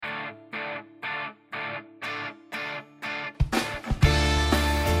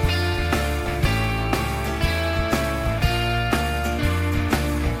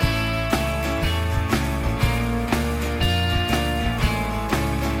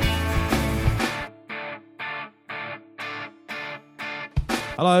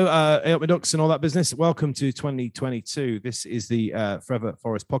Hello, Help Me Ducks and all that business. Welcome to 2022. This is the Forever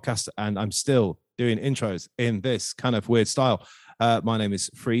Forest podcast, and I'm still doing intros in this kind of weird style. My name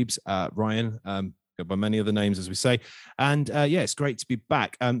is Freebs, Ryan, by many other names, as we say. And yeah, it's great to be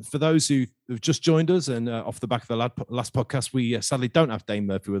back. For those who've just joined us and off the back of the last podcast, we sadly don't have Dane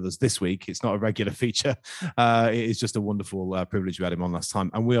Murphy with us this week. It's not a regular feature. It is just a wonderful privilege we had him on last time.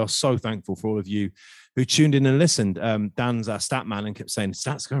 And we are so thankful for all of you who tuned in and listened. Dan's our stat man and kept saying,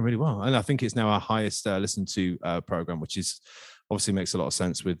 stats going really well. And I think it's now our highest listened to program, which is obviously makes a lot of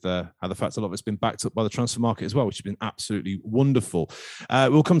sense with how the fact a lot of it's been backed up by the transfer market as well, which has been absolutely wonderful.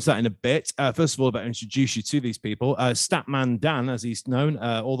 We'll come to that in a bit. First of all, about introduce you to these people. Statman Dan, as he's known,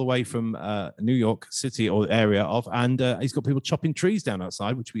 all the way from New York City or area of, and he's got people chopping trees down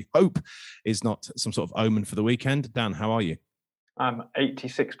outside, which we hope is not some sort of omen for the weekend. Dan, how are you? I'm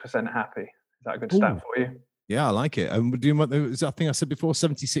 86% happy. Is that a good stat for you? Yeah, I like it. And do you want? I think I said before,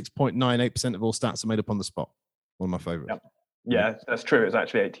 76.98% of all stats are made up on the spot. One of my favorites. Yep. Yeah, that's true. It's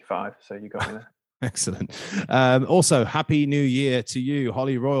actually 85, so you got me there. Excellent. Also, Happy New Year to you,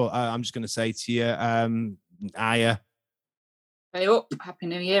 Holly Royal. I'm just going to say to you, Aya. Hey up, Happy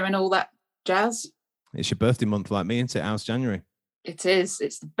New Year and all that jazz. It's your birthday month like me, isn't it? How's January? It is.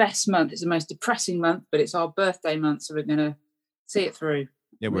 It's the best month. It's the most depressing month, but it's our birthday month, so we're going to see it through.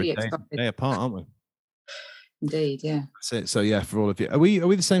 Yeah, we're really a day apart, aren't we? Indeed, yeah. That's it. So, yeah, for all of you. Are we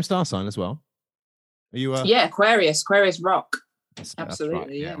the same star sign as well? Are you? Yeah, Aquarius rock. Absolutely,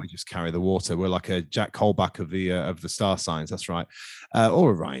 right. yeah. We just carry the water. We're like a Jack Colback of the star signs. That's right,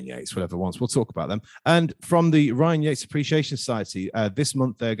 or a Ryan Yates, whatever ones. We'll talk about them. And from the Ryan Yates Appreciation Society, this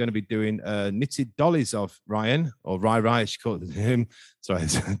month they're going to be doing knitted dollies of Ryan, or Rai, she called him. Sorry,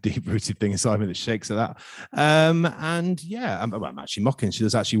 it's a deep-rooted thing inside me that shakes at that. And yeah, I'm actually mocking. She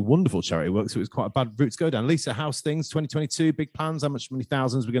does actually wonderful charity work, so it was quite a bad route to go down. Lisa, how's things? 2022, big plans? How many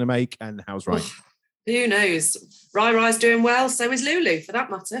thousands we're going to make? And how's Ryan? Who knows? Rai's doing well, so is Lulu, for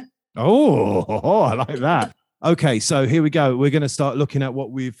that matter. Oh, I like that. Okay, so here we go. We're going to start looking at what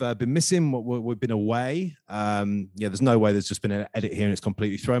we've been missing, what we've been away. Yeah, there's no way there's just been an edit here and it's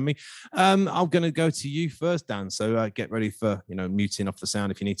completely thrown me. I'm going to go to you first, Dan. So get ready for muting off the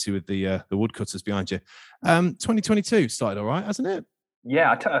sound if you need to with the woodcutters behind you. 2022 started all right, hasn't it?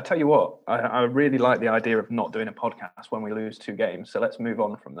 Yeah, I tell you what, I really like the idea of not doing a podcast when we lose 2 games. So let's move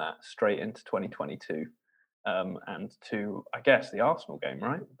on from that straight into 2022 and to, I guess, the Arsenal game,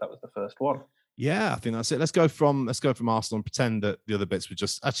 right? That was the first one. Yeah, I think that's it. Let's go from Arsenal and pretend that the other bits were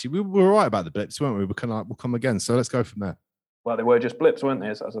just we were right about the blips, weren't we? We'll come again. So let's go from there. Well, they were just blips, weren't they?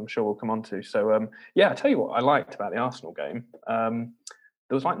 As I'm sure we'll come on to. So yeah, I tell you what I liked about the Arsenal game.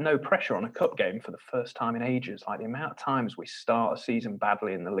 There was like no pressure on a cup game for the first time in ages. Like the amount of times we start a season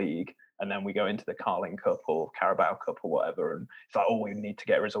badly in the league and then we go into the Carling Cup or Carabao Cup or whatever. And it's like, we need to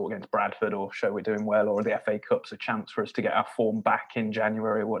get a result against Bradford or show we're doing well, or the FA Cup's a chance for us to get our form back in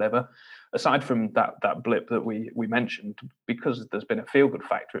January or whatever. Aside from that blip that we mentioned, because there's been a feel-good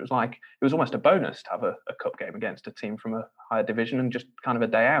factor, it was almost a bonus to have a cup game against a team from a higher division and just kind of a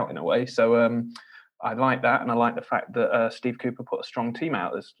day out in a way. So, I like that, and I like the fact that Steve Cooper put a strong team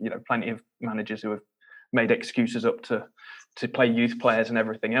out. There's plenty of managers who have made excuses up to play youth players and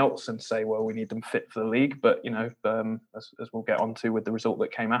everything else, and say, well, we need them fit for the league. But as we'll get on to with the result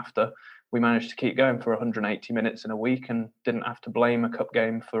that came after, we managed to keep going for 180 minutes in a week and didn't have to blame a cup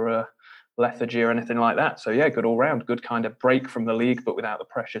game for lethargy or anything like that. So yeah, good all round, good kind of break from the league, but without the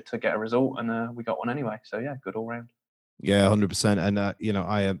pressure to get a result, and we got one anyway. So yeah, good all round. Yeah, 100%. And,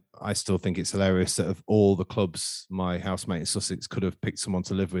 I still think it's hilarious that of all the clubs my housemate in Sussex could have picked someone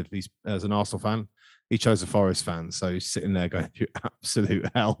to live with, as an Arsenal fan, he chose a Forest fan. So he's sitting there going through absolute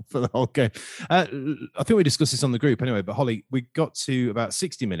hell for the whole game. I think we discussed this on the group anyway, but Holly, we got to about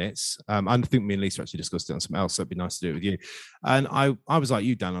 60 minutes. I think me and Lisa actually discussed it on something else. So it'd be nice to do it with you. And I was like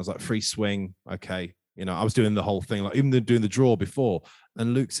you, Dan. I was like, free swing. Okay. I was doing the whole thing, like even doing the draw before.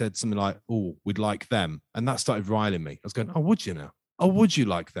 And Luke said something like, oh, we'd like them. And that started riling me. I was going, oh, would you now? Oh, would you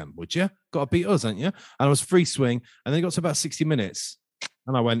like them? Would you? Got to beat us, ain't you? And I was free swing. And then it got to about 60 minutes.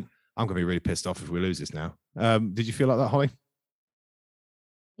 And I went, I'm going to be really pissed off if we lose this now. Did you feel like that, Holly?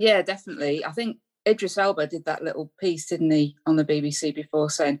 Yeah, definitely. I think Idris Elba did that little piece, didn't he, on the BBC before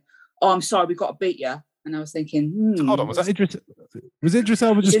saying, oh, I'm sorry, we've got to beat you. And I was thinking, hold on, was that Idris? Was Idris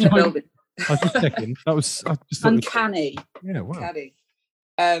Elba just in the building? I was just checking. That was uncanny. Yeah, wow. Uncanny.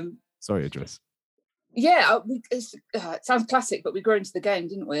 Sorry, Idris. Yeah, it sounds classic, but we grew into the game,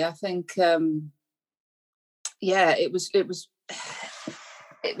 didn't we? I think, yeah, it was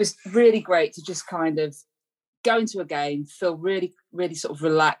really great to just kind of go into a game, feel really, really sort of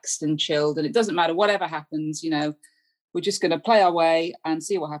relaxed and chilled. And it doesn't matter, whatever happens, we're just going to play our way and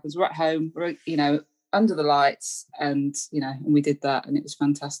see what happens. We're at home, we're, under the lights, and and we did that, and it was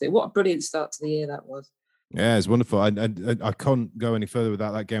fantastic. What a brilliant start to the year that was. Yeah, it's wonderful. I can't go any further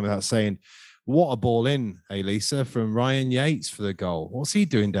without that game without saying, what a ball in, Lisa, from Ryan Yates for the goal. What's he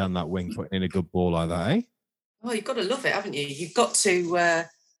doing down that wing, putting in a good ball like that, eh? Well, you've got to love it, haven't you? You've got to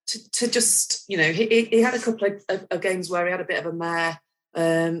just, he had a couple of games where he had a bit of a mare,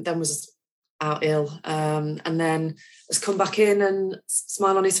 then was out ill, and then has come back in and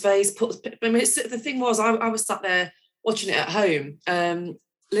smile on his face. The thing was, I was sat there watching it at home, a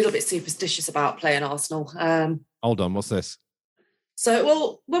little bit superstitious about playing Arsenal. Hold on, what's this? So,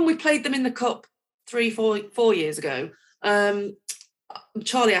 well, when we played them in the Cup 4 years ago,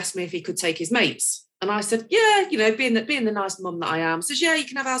 Charlie asked me if he could take his mates. And I said, yeah, being the nice mum that I am, says, yeah, you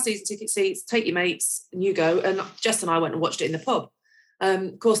can have our season ticket seats, take your mates and you go. And Jess and I went and watched it in the pub.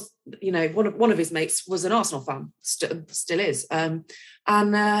 Of course, one of his mates was an Arsenal fan, still is. And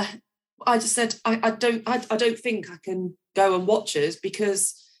I just said, I don't think I can go and watch us,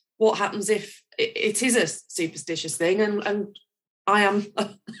 because what happens if it is a superstitious thing and I am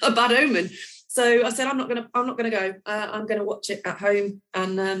a bad omen. So I said, I'm not gonna go. I'm gonna watch it at home,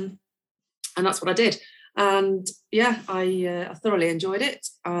 and that's what I did. And yeah, I thoroughly enjoyed it.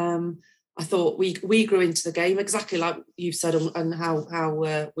 I thought we grew into the game exactly like you've said, and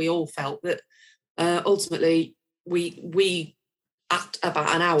how we all felt that ultimately we at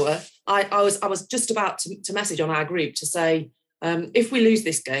about an hour. I was just about to message on our group to say, if we lose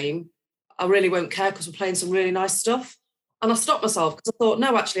this game, I really won't care, because we're playing some really nice stuff. And I stopped myself, because I thought,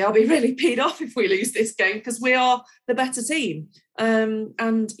 no, actually, I'll be really peed off if we lose this game, because we are the better team.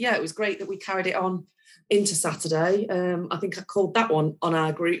 And yeah, it was great that we carried it on into Saturday. I think I called that one on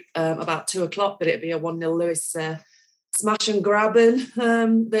our group about 2:00, but it'd be a 1-0 Lewis smash and grabbing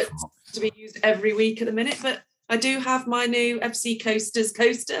that's to be used every week at the minute. But I do have my new FC Coasters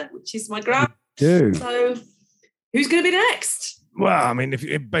coaster, which is my grab. So who's going to be next? Well, I mean, if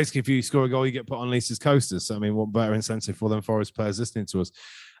you score a goal, you get put on Lisa's coasters. So, I mean, what better incentive for them Forest players listening to us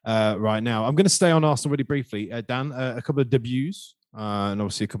right now? I'm going to stay on Arsenal really briefly. Dan, a couple of debuts and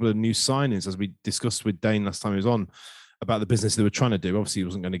obviously a couple of new signings, as we discussed with Dane last time he was on, about the business they were trying to do. Obviously, he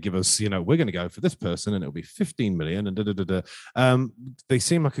wasn't going to give us, we're going to go for this person and it'll be 15 million and they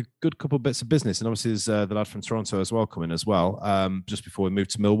seem like a good couple of bits of business. And obviously, there's the lad from Toronto as well coming as well. Just before we move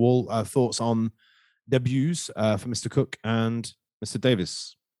to Millwall, thoughts on debuts for Mr. Cook and Mr.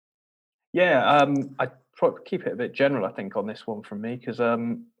 Davis? Yeah, I'd probably keep it a bit general, I think, on this one from me, because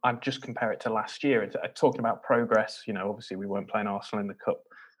I'd just compare it to last year. Talking about progress, obviously we weren't playing Arsenal in the Cup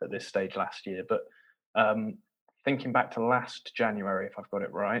at this stage last year, but thinking back to last January, if I've got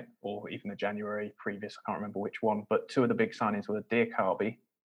it right, or even the January previous, I can't remember which one, but two of the big signings were Diakabi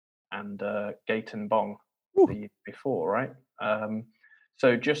and Gaëtan Bong the year before, right?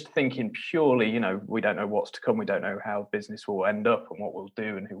 So just thinking purely, we don't know what's to come. We don't know how business will end up and what we'll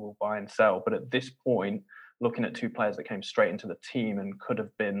do and who will buy and sell. But at this point, looking at two players that came straight into the team and could have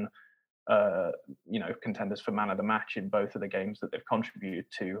been, contenders for man of the match in both of the games that they've contributed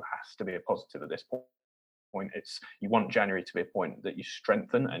to, has to be a positive at this point. You want January to be a point that you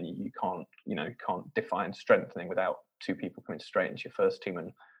strengthen, and you can't define strengthening without two people coming straight into your first team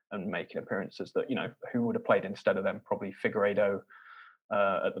and making appearances that, who would have played instead of them? Probably Figueiredo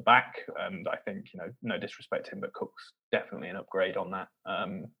at the back, and I think no disrespect to him, but Cook's definitely an upgrade on that.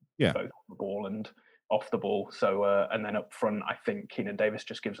 Both on the ball and off the ball. So and then up front, I think Keenan Davis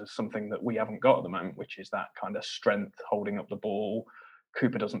just gives us something that we haven't got at the moment, which is that kind of strength holding up the ball.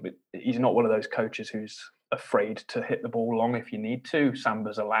 Cooper he's not one of those coaches who's afraid to hit the ball long if you need to.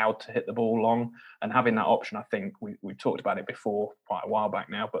 Samba's allowed to hit the ball long, and having that option, I think we talked about it before quite a while back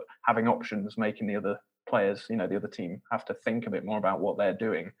now, but having options, making the other players, the other team have to think a bit more about what they're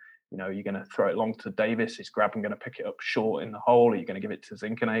doing. You're going to throw it long to Davis. Is Grabban going to pick it up short in the hole? Are you going to give it to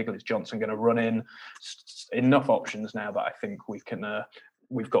Zinchenko? Is Johnson going to run in? Enough options now that I think we've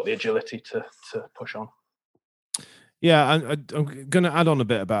got the agility to push on. Yeah, I'm going to add on a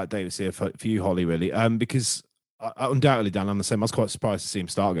bit about Davis here for you, Holly, really, because undoubtedly, Dan, I'm the same. I was quite surprised to see him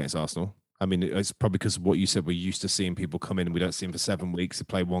start against Arsenal. I mean, it's probably because of what you said. We're used to seeing people come in and we don't see them for 7 weeks. They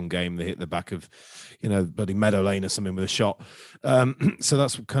play one game, they hit the back of, bloody Meadow Lane or something with a shot. So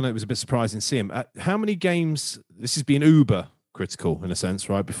that's it was a bit surprising to see him. How many games, this has been uber critical in a sense,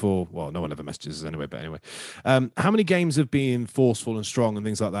 right? Before, well, no one ever messages us anyway, but anyway. How many games of being forceful and strong and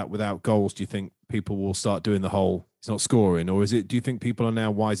things like that without goals do you think people will start doing the whole, it's not scoring? Or do you think people are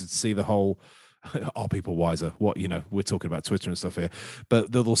now wiser to see the whole, are people wiser? What, we're talking about Twitter and stuff here,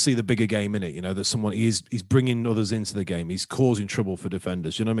 but they'll see the bigger game in it. That someone he's bringing others into the game. He's causing trouble for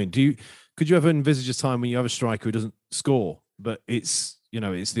defenders. You know what I mean? Could you ever envisage a time when you have a striker who doesn't score, but it's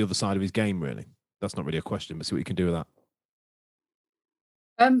the other side of his game? Really, that's not really a question, but see what you can do with that.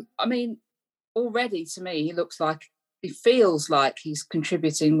 I mean, already to me, he feels like he's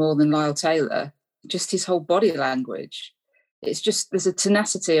contributing more than Lyle Taylor. Just his whole body language. It's just, there's a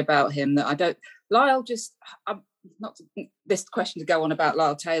tenacity about him that I don't. Lyle I'm not this question to go on about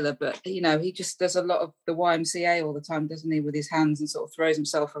Lyle Taylor, but he just does a lot of the YMCA all the time, doesn't he, with his hands, and sort of throws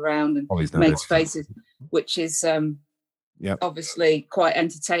himself around and makes faces, which is obviously quite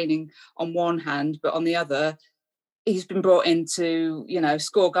entertaining on one hand, but on the other, he's been brought in to,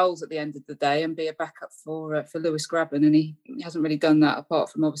 score goals at the end of the day and be a backup for Lewis Grabban, and he hasn't really done that apart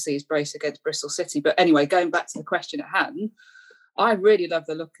from obviously his brace against Bristol City. But anyway, going back to the question at hand, I really love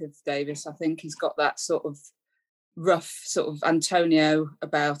the look of Davis. I think he's got that sort of rough sort of Antonio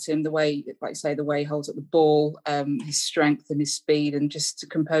about him, the way, like you say, the way he holds up the ball, his strength and his speed, and just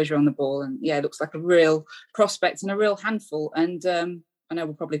composure on the ball. And it looks like a real prospect and a real handful. And I know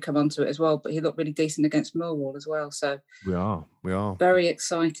we'll probably come on to it as well, but he looked really decent against Millwall as well. So we are very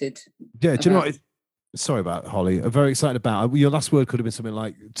excited. Yeah, do you know what? Sorry about Holly. I'm very excited about your last word. Could have been something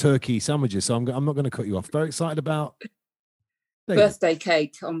like turkey sandwiches. So I'm not going to cut you off. Very excited about birthday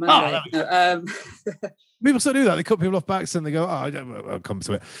cake on Monday. People still do that. They cut people off backs and they go, I'll come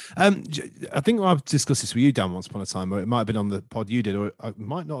to it. I think I've discussed this with you, Dan, once upon a time, or it might have been on the pod you did, or it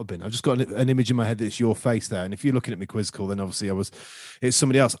might not have been. I've just got an image in my head that it's your face there. And if you're looking at me quiz call, then obviously it's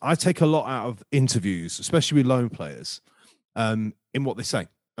somebody else. I take a lot out of interviews, especially with loan players, in what they say.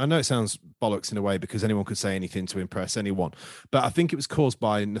 I know it sounds bollocks in a way because anyone could say anything to impress anyone, but I think it was caused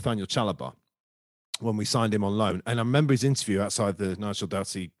by Nathaniel Chalobah when we signed him on loan. And I remember his interview outside the Nigel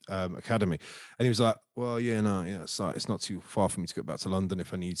Doughty Academy. And he was like, well, it's not too far for me to go back to London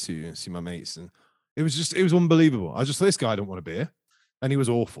if I need to see my mates. And it was unbelievable. I just thought, this guy don't want to be here. And he was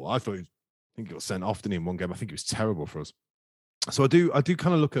awful. I think he got sent off in one game. I think he was terrible for us. So I do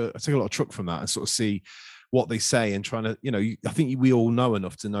kind of I take a lot of truck from that and sort of see what they say and trying to, I think we all know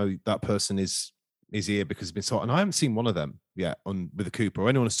enough to know that person is here because it's been taught. And I haven't seen one of them yet with the Cooper, or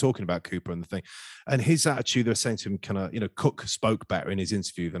anyone is talking about Cooper and the thing. And his attitude, they're saying to him, kind of, Cook spoke better in his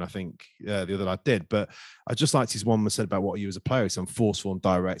interview than I think the other lad did. But I just liked his one that said about what he was a player. He's forceful and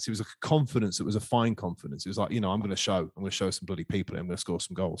direct. It was a confidence. It was a fine confidence. It was like, I'm going to show some bloody people and I'm going to score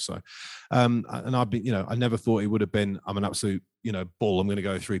some goals. So, and I've been, I never thought he would have been, I'm an absolute, bull. I'm going to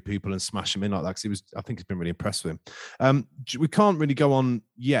go through people and smash him in like that. Because I think he's been really impressed with him. We can't really go on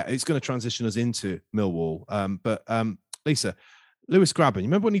yet. It's going to transition us into Millwall. But Lisa, Lewis Grabban, you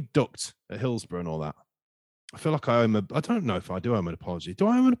remember when he ducked at Hillsborough and all that? I feel like I owe him I don't know if I do owe him an apology. Do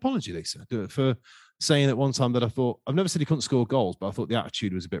I owe him an apology, Lisa? Do it for saying at one time that I thought, I've never said he couldn't score goals, but I thought the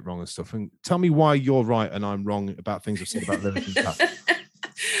attitude was a bit wrong and stuff. And tell me why you're right and I'm wrong about things I've said about Lewis.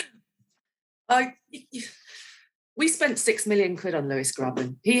 We spent £6 million on Lewis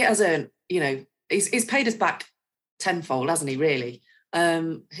Grabban. He has earned, he's paid us back tenfold, hasn't he, really?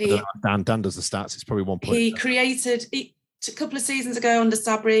 Dan does the stats. It's probably 1 point. He created a couple of seasons ago under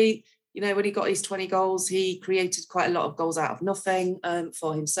Sabri, when he got his 20 goals, he created quite a lot of goals out of nothing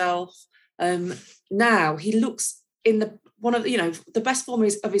for himself. Now he looks in the best form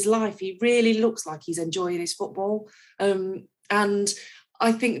of his life. He really looks like he's enjoying his football. And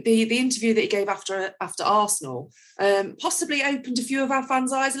I think the interview that he gave after Arsenal possibly opened a few of our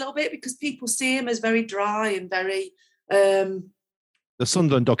fans' eyes a little bit, because people see him as very dry and very the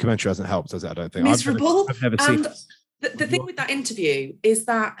Sunderland documentary hasn't helped, has it? I don't think. Miserable. I've never seen it. The thing with that interview is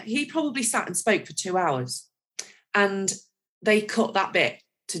that he probably sat and spoke for 2 hours, and they cut that bit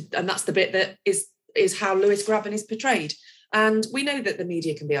and that's the bit that is how Lewis Grabban is portrayed. And we know that the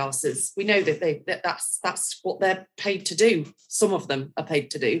media can be arses. We know that that's what they're paid to do. Some of them are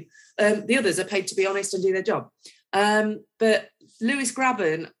paid to do. The others are paid to be honest and do their job. But Lewis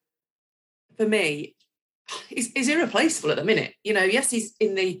Grabban, for me, is irreplaceable at the minute. Yes, he's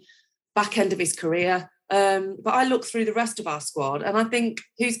in the back end of his career. But I look through the rest of our squad and I think,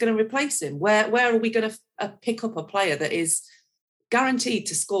 who's going to replace him? Where are we going to pick up a player that is guaranteed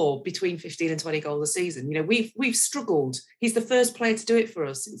to score between 15 and 20 goals a season? We've struggled. He's the first player to do it for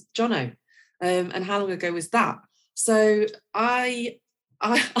us since Jono. And how long ago was that? So I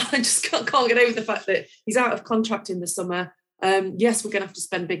just can't get over the fact that he's out of contract in the summer. Yes, we're going to have to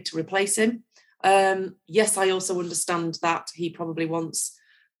spend big to replace him. Yes, I also understand that he probably wants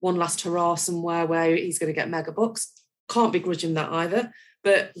one last hurrah somewhere where he's going to get mega bucks. Can't begrudge him that either.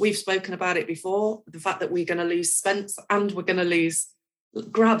 But we've spoken about it before, the fact that we're going to lose Spence and we're going to lose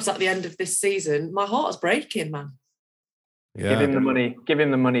grabs at the end of this season, my heart's breaking, man. Yeah. Give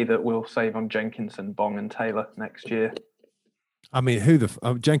him the money that we'll save on Jenkinson, Bong, and Taylor next year. I mean,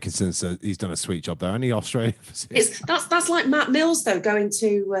 Jenkinson says he's done a sweet job there. Only Australia. That's like Matt Mills though going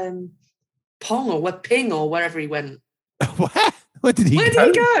to Pong or Ping or wherever he went. Where did he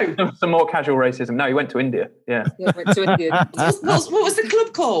go? Some more casual racism. No, he went to India. Yeah, went to India. What was the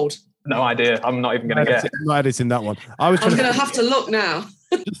club called? No idea. I'm not even going to get. I'm not editing that one. I'm going to have to look now.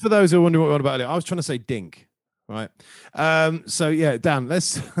 Just for those who are wondering what we were about earlier, I was trying to say dink. Right. So yeah, Dan,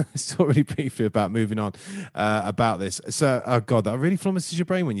 let's talk really briefly about moving on about this. So, oh God, that really flummoxes your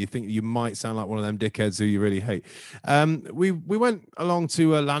brain when you think you might sound like one of them dickheads who you really hate. We went along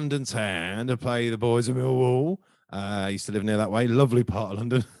to London Town to play the boys of Millwall. I used to live near that way. Lovely part of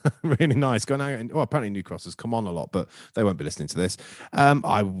London. Really nice. Going out. Well, apparently New Cross has come on a lot, but they won't be listening to this.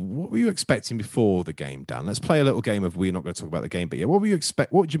 What were you expecting before the game, Dan? Let's play a little game of we're not going to talk about the game, but yeah, what were you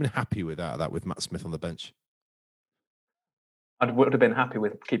expect? What would you have been happy with out of that with Matt Smith on the bench? I would have been happy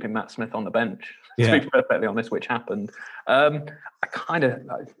with keeping Matt Smith on the bench, yeah. To be perfectly honest, which happened. I'm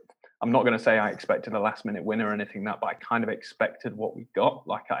not going to say I expected a last-minute win or anything but I kind of expected what we got.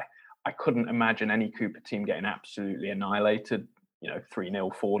 Like I couldn't imagine any Cooper team getting absolutely annihilated,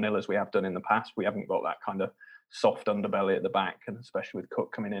 3-0, 4-0 as we have done in the past. We haven't got that kind of soft underbelly at the back, and especially with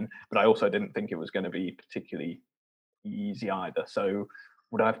Cook coming in. But I also didn't think it was going to be particularly easy either. So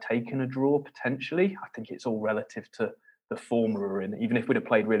would I have taken a draw potentially? I think it's all relative to the form we were in. Even if we'd have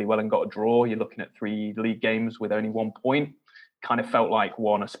played really well and got a draw, you're looking at 3 league games with only 1 point. Kind of felt like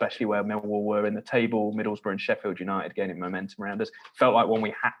one, especially where Millwall were in the table, Middlesbrough and Sheffield United gaining momentum around us. Felt like one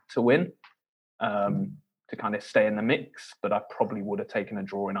we had to win to kind of stay in the mix. But I probably would have taken a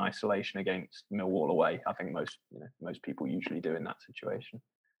draw in isolation against Millwall away. I think most people usually do in that situation.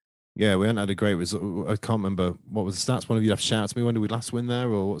 Yeah, we hadn't had a great result. I can't remember what was the stats. One of you have to shout to me. When did we last win there?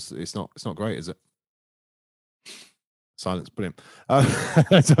 Or it's not great, is it? Silence, brilliant.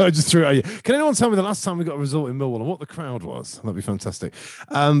 So I just threw it at you. Can anyone tell me the last time we got a result in Millwall and what the crowd was? That'd be fantastic.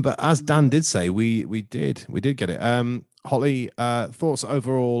 But as Dan did say, we did get it. Holly, thoughts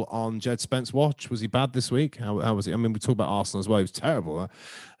overall on Jed Spence watch? Was he bad this week? How was he? I mean, we talked about Arsenal as well. He was terrible.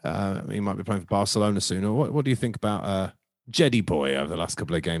 He might be playing for Barcelona soon. Or what do you think about Jeddy boy over the last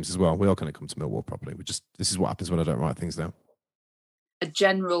couple of games as well? We are going to come to Millwall properly. This is what happens when I don't write things down. A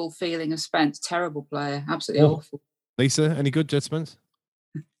general feeling of Spence, terrible player, absolutely awful. Lisa, any good, Jed Spence?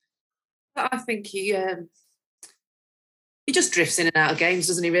 I think he just drifts in and out of games,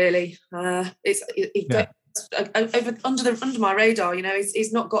 doesn't he? Really, under my radar.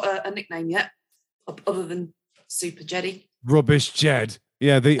 He's not got a nickname yet, other than Super Jeddy. Rubbish Jed.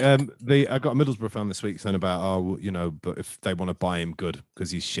 Yeah, I got a Middlesbrough fan this week saying about but if they want to buy him, good because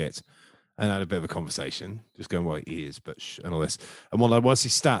he's shit. And I had a bit of a conversation, just going, well, he is, but and all this. And one like, what's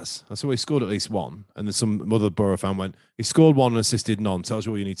his stats? I said, well, he scored at least 1. And then some other Borough fan went, he scored 1 and assisted none. Tells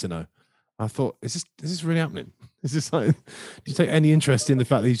you all you need to know. I thought, is this really happening? Is this like, do you take any interest in the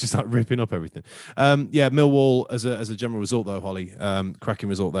fact that he's just like ripping up everything? Yeah, Millwall as a general result though, Holly, cracking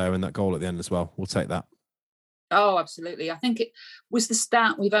result there and that goal at the end as well. We'll take that. Oh, absolutely. I think it was the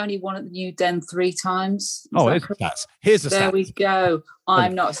stat. We've only won at the New Den 3 times. Here's the stats. Here's the stats. There we go.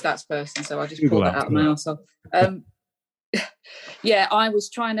 I'm not a stats person, so I just pulled that out of my arsehole. Yeah, I was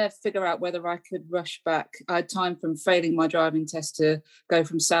trying to figure out whether I could rush back. I had time from failing my driving test to go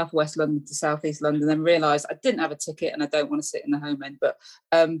from southwest London to southeast London, then realised I didn't have a ticket and I don't want to sit in the home end. But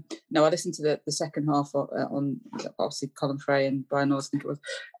no, I listened to the second half on obviously Colin Frey and Brian Laws, I think it was.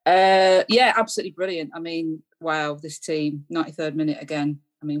 Yeah, absolutely brilliant. I mean, wow, this team, 93rd minute again.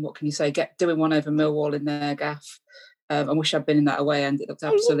 I mean, what can you say? Doing one over Millwall in their gaff. I wish I'd been in that away end. It looked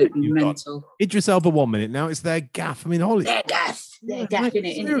absolutely mental. Idris Elba 1 minute. Now it's their gaff. I mean, Holly. Their gaff. Their gaff in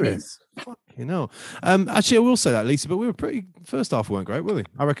it. Fucking hell. Actually, I will say that, Lisa, but we were pretty, first half weren't great, were we?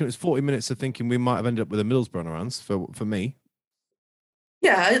 I reckon it was 40 minutes of thinking we might have ended up with a Middlesbrough on our hands for me.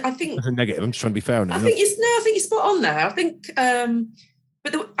 Yeah, I think. That's a negative. I'm just trying to be fair on it. I think you're spot on there. I think, again,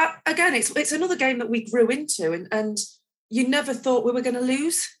 it's another game that we grew into and you never thought we were going to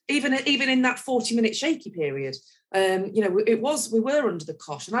lose, even in that 40-minute shaky period. We were under the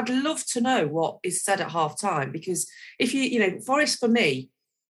cosh, and I'd love to know what is said at half time, because if Forest for me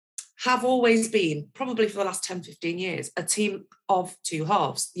have always been, probably for the last 10, 15 years, a team of 2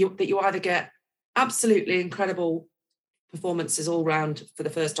 halves that you either get absolutely incredible performances all round for the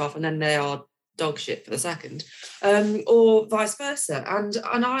first half and then they are dog shit for the second, or vice versa. And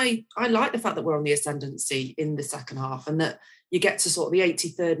I like the fact that we're on the ascendancy in the second half and that you get to sort of the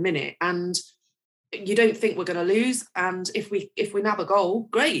 83rd minute and you don't think we're going to lose. And if we nab a goal,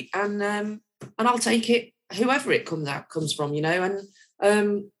 great. And I'll take it, whoever it comes from, and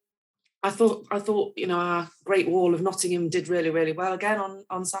I thought our Great Wall of Nottingham did really, really well again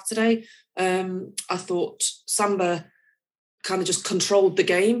on Saturday. I thought Samba kind of just controlled the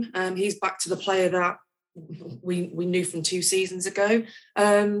game. He's back to the player that we knew from 2 seasons ago.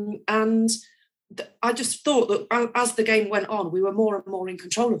 And I just thought that as the game went on, we were more and more in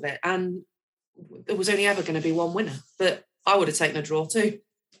control of it. And there was only ever going to be one winner. But I would have taken a draw too.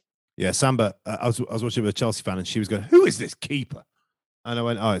 Yeah, Samba, I was watching with a Chelsea fan and she was going, who is this keeper? And I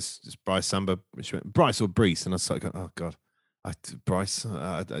went, oh, it's just Bryce Samba. She went, Bryce or Brees? And I was like, oh, God. Bryce,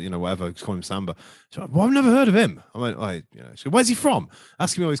 whatever, just call him Samba. She went, well, I've never heard of him. I went, she went, where's he from?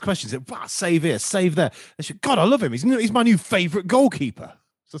 Asking me all these questions. Said, wow, save here, save there. And she went, God, I love him. He's my new favourite goalkeeper.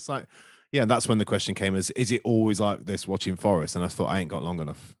 It's just like, yeah, that's when the question came is it always like this watching Forest? And I thought, I ain't got long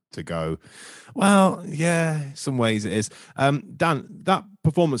enough to go, well, yeah, some ways it is. Dan, that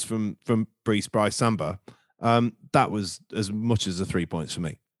performance from Bryce Samba, that was as much as the 3 points for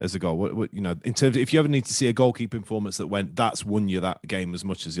me. As a goal, what in terms of, if you ever need to see a goalkeeping performance that that's won you that game as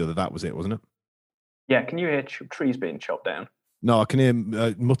much as the other, that was it, wasn't it? Yeah, can you hear trees being chopped down? No, I can hear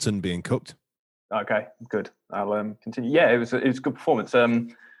mutton being cooked. Okay, good. I'll continue. Yeah, it was a good performance.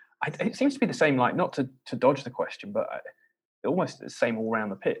 It seems to be the same, like not to dodge the question, but almost the same all around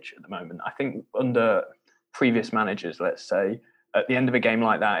the pitch at the moment. I think under previous managers, let's say, at the end of a game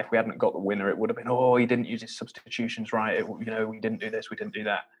like that, if we hadn't got the winner, it would have been, oh, he didn't use his substitutions right. We didn't do this, we didn't do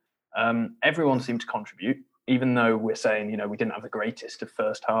that. Everyone seemed to contribute, even though we're saying, we didn't have the greatest of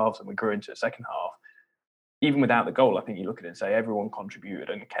first halves and we grew into a second half. Even without the goal, I think you look at it and say everyone contributed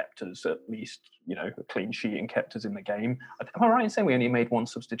and kept us at least, a clean sheet and kept us in the game. Am I right in saying we only made one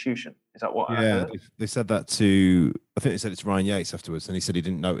substitution? Is that what I heard? They said that to, I think they said it to Ryan Yates afterwards, and he said he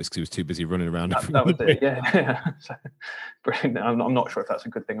didn't notice because he was too busy running around. That was it, yeah. So, brilliant. I'm not sure if that's a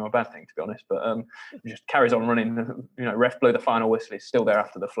good thing or a bad thing, to be honest, but he just carries on running. Ref blow the final whistle. He's still there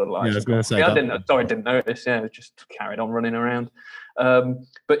after the floodlights. Yeah, I was going to say I didn't notice. Yeah, just carried on running around.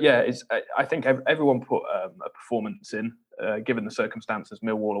 But yeah, I think everyone put a performance in, given the circumstances.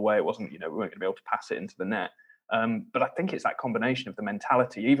 Millwall away, it wasn't, we weren't going to be able to pass it into the net. But I think it's that combination of the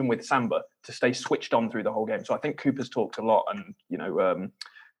mentality, even with Samba, to stay switched on through the whole game. So I think Cooper's talked a lot, and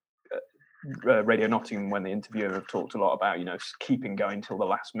Radio Nottingham, when the interviewer have talked a lot about, keeping going till the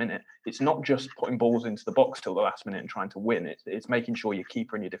last minute. It's not just putting balls into the box till the last minute and trying to win. It's making sure your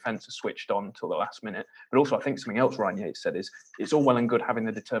keeper and your defence are switched on till the last minute. But also, I think something else Ryan Yates said is it's all well and good having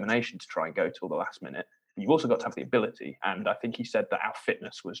the determination to try and go till the last minute. But you've also got to have the ability. And I think he said that our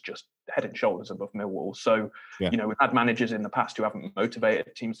fitness was just head and shoulders above Millwall. So, we've had managers in the past who haven't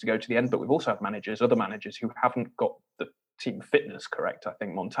motivated teams to go to the end, but we've also had other managers who haven't got the team fitness correct. I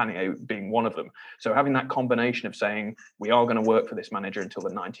think Montagnier being one of them. So having that combination of saying we are going to work for this manager until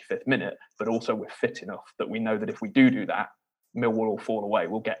the 95th minute, but also we're fit enough that we know that if we do that, Millwall will fall away.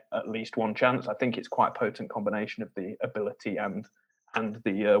 We'll get at least one chance. I think it's quite a potent combination of the ability and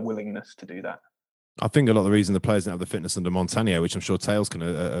the willingness to do that. I think a lot of the reason the players didn't have the fitness under Montagnier, which I'm sure Tails can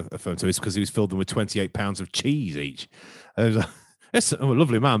affirm to, is because he was filled them with 28 pounds of cheese each. It's a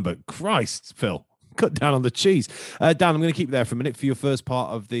lovely man, but Christ, Phil. Cut down on the cheese. Dan, I'm going to keep you there for a minute for your first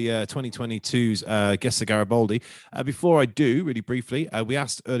part of the 2022's Guess the Garibaldi. Before I do, really briefly, we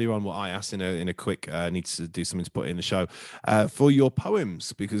asked earlier on what I asked in a quick, need to do something to put in the show, for your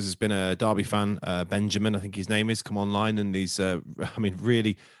poems, because there's been a Derby fan, Benjamin, I think his name is, come online, and he's,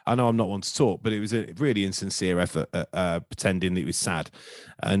 really, I know I'm not one to talk, but it was a really insincere effort at pretending that he was sad.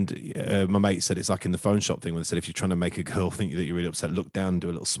 And my mate said it's like in the phone shop thing when they said if you're trying to make a girl think that you're really upset, look down and do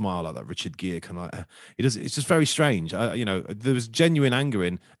a little smile like that Richard Gere kind of like. It's just very strange. There was genuine anger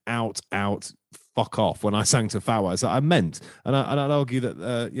in out, fuck off when I sang to Fawa. So I meant, and I'd argue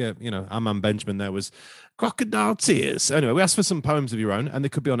that, our man Benjamin there was crocodile tears. Anyway, we asked for some poems of your own, and they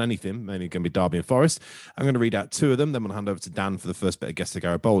could be on anything, mainly going to be Derby and Forest. I'm going to read out 2 of them, then we'll hand over to Dan for the first bit of Guess the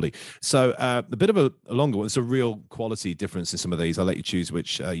Garibaldi. So a bit of a longer one. It's a real quality difference in some of these. I'll let you choose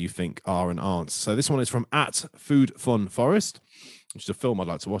which you think are and aren't. So this one is from @FoodFunForest, which is a film I'd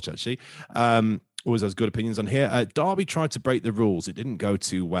like to watch, actually. Always has good opinions on here. Derby tried to break the rules. It didn't go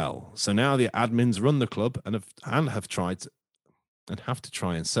too well. So now the admins run the club and have to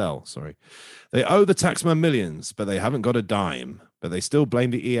try and sell. Sorry. They owe the taxman millions, but they haven't got a dime. But they still blame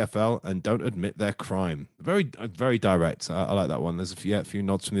the EFL and don't admit their crime. Very, very direct. I like that one. There's a few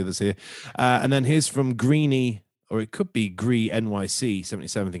nods from the others here. And then here's from Greeny, or it could be Gree NYC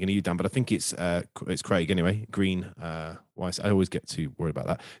 77, thinking of you, Dan, but I think it's Craig anyway. Green YC. I always get too worried about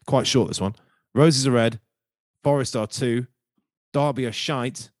that. Quite short, this one. Roses are red, Forest are 2, Derby are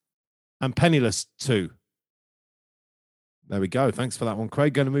shite, and penniless 2. There we go. Thanks for that one,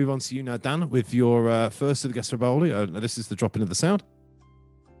 Craig. Going to move on to you now, Dan, with your first of the Guess Garibaldi. This is the dropping of the sound.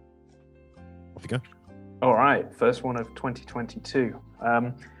 Off you go. All right, first one of 2022.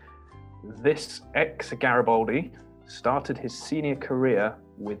 This ex-Garibaldi started his senior career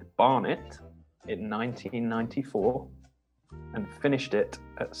with Barnet in 1994 and finished it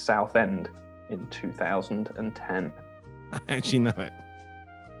at Southend in 2010. I actually know it.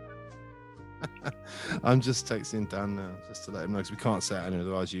 I'm just texting Dan now just to let him know, because we can't say it, and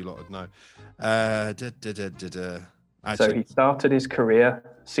otherwise you lot would know. So he started his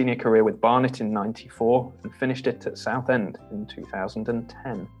senior career with Barnet in 94 and finished it at Southend in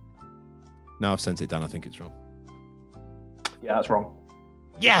 2010. Now I've sent it down. I think it's wrong. Yeah, that's wrong.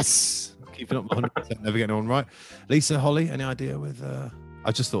 Yes! Keeping up 100%, never getting on right. Lisa, Holly, any idea with...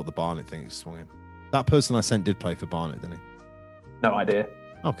 I just thought the Barnet thing swung in. That person I sent did play for Barnet, didn't he? No idea.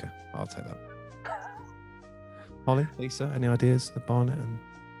 Okay, I'll take that. Holly, Lisa, any ideas of Barnet? And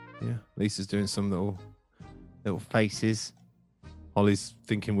yeah, Lisa's doing some little faces. Holly's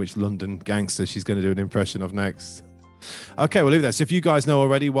thinking which London gangster she's going to do an impression of next. Okay, we'll leave that. So if you guys know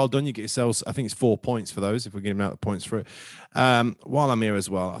already, well done. You get yourselves, I think it's 4 points for those, if we're giving out the points for it. While I'm here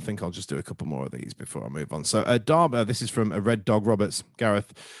as well, I think I'll just do a couple more of these before I move on. So Derby, this is from a Red Dog Roberts,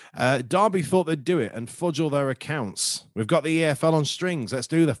 Gareth. Derby thought they'd do it and fudge all their accounts. We've got the EFL on strings. Let's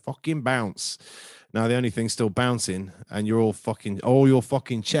do the fucking bounce. Now the only thing still bouncing, and you're all your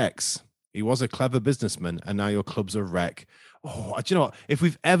fucking checks. He was a clever businessman, and now your club's a wreck. Oh, do you know what? If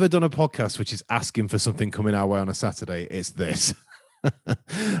we've ever done a podcast which is asking for something coming our way on a Saturday, it's this.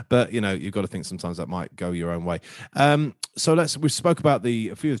 But, you've got to think sometimes that might go your own way. So we spoke about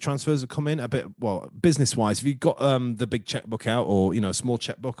a few of the transfers that come in a bit, business-wise. Have you got the big checkbook out, or, a small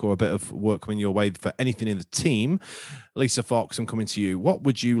checkbook, or a bit of work coming your way for anything in the team? Lisa Fox, I'm coming to you. What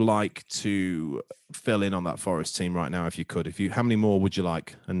would you like to fill in on that Forest team right now, if you could? How many more would you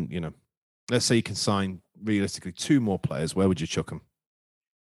like? And, let's say you can sign realistically 2 more players. Where would you chuck them?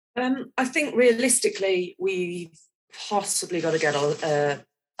 I think realistically, we've possibly got to get a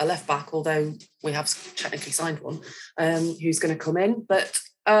left back, although we have technically signed one, who's going to come in. But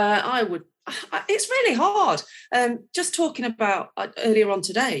it's really hard. Just talking about earlier on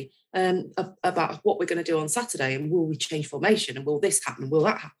today, about what we're going to do on Saturday, and will we change formation, and will this happen, will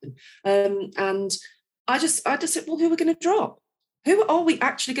that happen? And I just said, well, who are we going to drop? Who are we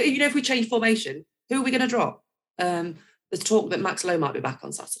actually going to, if we change formation, who are we going to drop? There's talk that Max Lowe might be back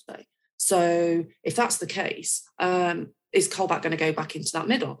on Saturday. So if that's the case, is Colback going to go back into that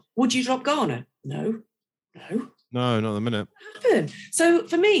middle? Would you drop Garner? No, not in a minute. So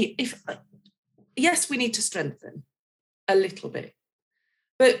for me, yes, we need to strengthen a little bit,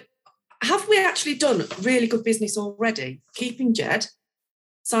 but have we actually done really good business already? Keeping Jed,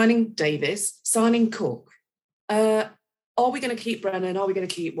 signing Davis, signing Cook. Are we going to keep Brennan? Are we going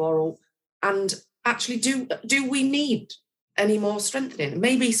to keep Worrell? And actually, do we need any more strengthening?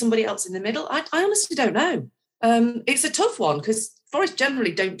 Maybe somebody else in the middle? I honestly don't know. It's a tough one, because Forest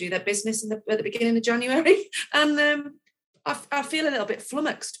generally don't do their business at the beginning of January. And I feel a little bit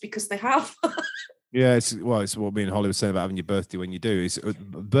flummoxed because they have. Yeah, it's what me and Holly was saying about having your birthday when you do.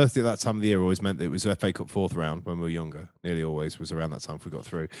 Birthday at that time of the year always meant that it was FA Cup 4th round when we were younger. Nearly always was around that time if we got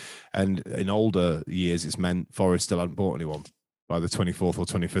through. And in older years, it's meant Forest still hadn't bought anyone by the 24th or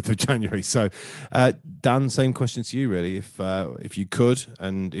 25th of January. So, Dan, same question to you, really. If you could,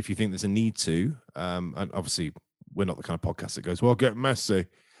 and if you think there's a need to, and obviously we're not the kind of podcast that goes, well, get messy.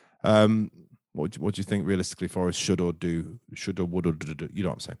 What do you think realistically Forest should or would or do? You know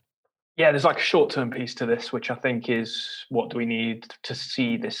what I'm saying? Yeah, there's like a short-term piece to this, which I think is what do we need to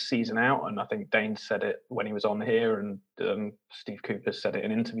see this season out? And I think Dane said it when he was on here, and Steve Cooper said it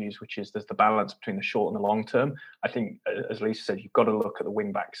in interviews, which is there's the balance between the short and the long term. I think, as Lisa said, you've got to look at the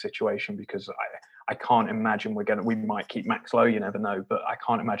wing-back situation, because I can't imagine we might keep Max Lowe, you never know, but I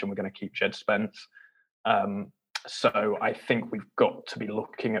can't imagine we're going to keep Jed Spence. So I think we've got to be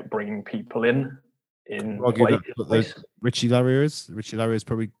looking at bringing people in. Richie Larrier is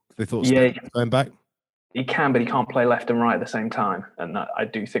probably, they thought, going back. He can, but he can't play left and right at the same time. And I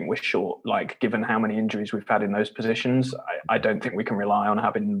do think we're short, given how many injuries we've had in those positions. I don't think we can rely on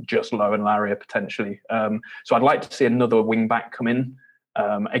having just Lowe and Larrier potentially. So I'd like to see another wing back come in,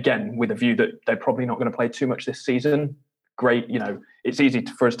 again, with a view that they're probably not going to play too much this season. Great, it's easy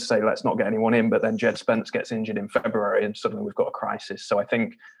for us to say, let's not get anyone in, but then Jed Spence gets injured in February and suddenly we've got a crisis. So I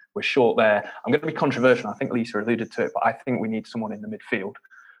think we're short there. I'm going to be controversial. I think Lisa alluded to it, but I think we need someone in the midfield.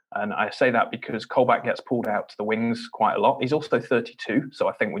 And I say that because Colback gets pulled out to the wings quite a lot. He's also 32, so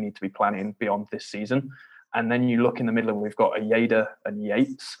I think we need to be planning beyond this season. And then you look in the middle and we've got a Yeda and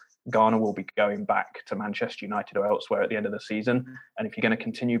Yates. Garner will be going back to Manchester United or elsewhere at the end of the season. And if you're going to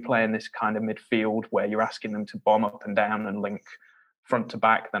continue playing this kind of midfield where you're asking them to bomb up and down and link front to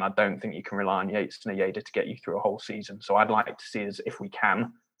back, then I don't think you can rely on Yates and Ayeda to get you through a whole season. So I'd like to see us, if we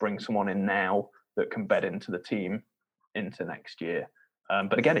can, bring someone in now that can bed into the team into next year.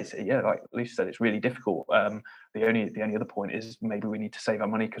 But again, it's like Lisa said, it's really difficult. The only other point is maybe we need to save our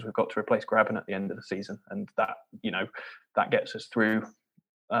money because we've got to replace Graben at the end of the season, and that that gets us through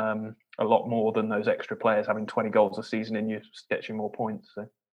a lot more than those extra players having 20 goals a season in you, gets you more points. So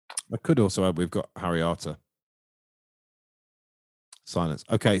I could also add we've got Harry Arter. Silence.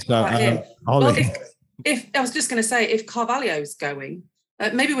 Okay, so well, if I was just going to say, if Carvalho's going,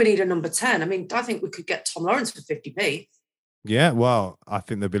 maybe we need a number 10. I mean, I think we could get Tom Lawrence for 50p. Yeah, well, I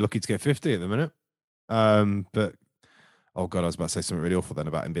think they'd be lucky to get 50 at the minute. But oh god, I was about to say something really awful then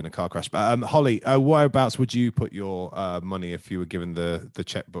about him being a car crash. But Holly, whereabouts would you put your money if you were given the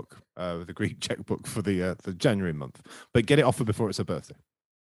checkbook, the Greek checkbook for the January month? But get it offered before it's her birthday.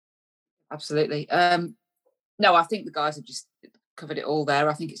 Absolutely. No, I think the guys have just covered it all there.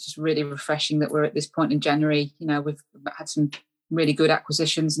 I think it's just really refreshing that we're at this point in January. We've had some really good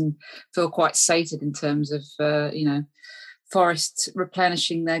acquisitions and feel quite sated in terms of Forest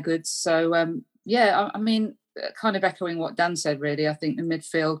replenishing their goods. So I mean, kind of echoing what Dan said, really. I think the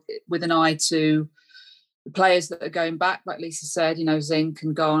midfield, with an eye to the players that are going back, like Lisa said, Zink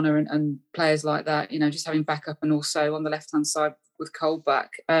and Garner and players like that, just having backup, and also on the left-hand side with Cole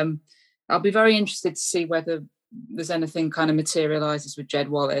back. I'll be very interested to see whether there's anything kind of materialises with Jed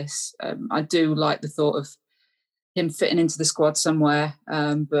Wallace. I do like the thought of him fitting into the squad somewhere,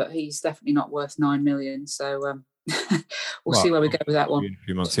 but he's definitely not worth 9 million. So we'll see where we go with that one. In a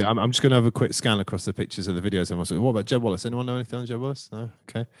few months. Yeah, I'm just going to have a quick scan across the pictures of the videos. What about Jed Wallace? Anyone know anything on Jed Wallace? No?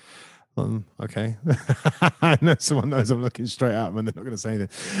 Okay. Okay. I know someone knows I'm looking straight at them and they're not going to say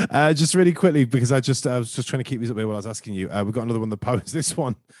anything. Just really quickly, because I was just trying to keep these up here while I was asking you. We've got another one that posed. This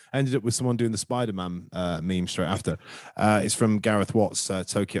one ended up with someone doing the Spider-Man meme straight after. It's from Gareth Watts,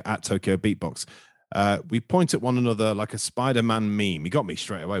 Tokyo Beatbox. We point at one another like a Spider-Man meme. He got me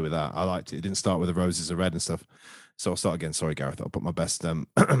straight away with that. I liked it. It didn't start with the roses are red and stuff. So I'll start again. Sorry, Gareth. I'll put my best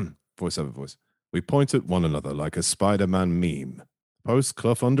voiceover voice. We point at one another like a Spider-Man meme. Post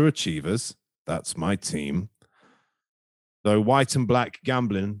Clough underachievers. That's my team. Though white and black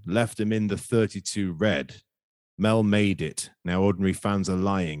gambling left him in the 32 red. Mel made it. Now ordinary fans are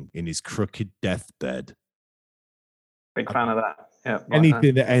lying in his crooked deathbed. Big fan of that. Yeah, like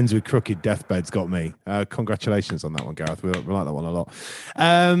anything that ends with crooked deathbed's got me. Congratulations on that one, Gareth. We like that one a lot.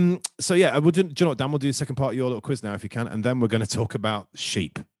 So yeah, do you know what, Dan? We'll do the second part of your little quiz now if you can, and then we're going to talk about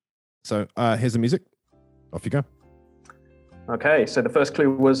sheep. So here's the music. Off you go. Okay, so the first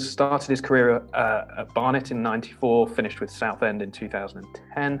clue was started his career at Barnet in '94, finished with Southend in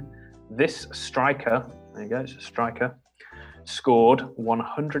 2010. This striker, there you go, it's a striker, scored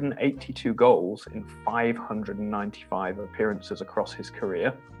 182 goals in 595 appearances across his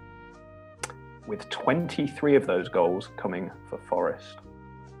career, with 23 of those goals coming for Forest.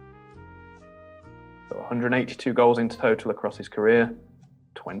 So 182 goals in total across his career,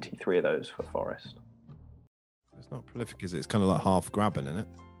 23 of those for Forest. It's not prolific, is it? It's kind of like half grabbing, isn't it?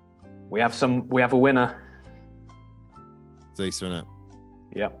 We have a winner. Zisa, innit?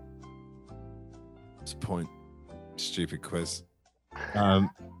 Yep. What's the point? Stupid quiz. I'll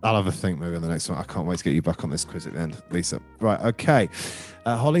have a think maybe on the next one. I can't wait to get you back on this quiz at the end, Lisa. Right, okay.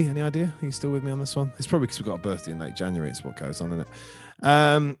 Holly, any idea? Are you still with me on this one? It's probably because we've got a birthday in late January. It's what goes on, isn't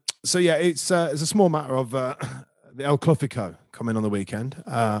it? So yeah, it's a small matter of the El Clasico coming on the weekend.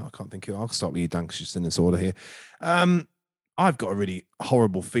 I can't think of it. I'll start with you, Dan, because you're just in this order here. I've got a really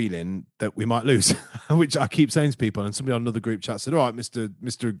horrible feeling that we might lose, which I keep saying to people. And somebody on another group chat said, "All right,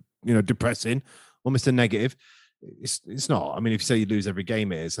 Mr. Depressing or Mr. Negative." It's not. I mean, if you say you lose every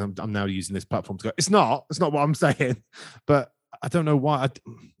game, it is. I'm now using this platform to go. It's not what I'm saying. But I don't know why.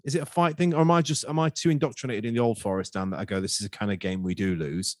 Is it a fight thing, or am I too indoctrinated in the Old Forest, Dan, that I go, this is a kind of game we do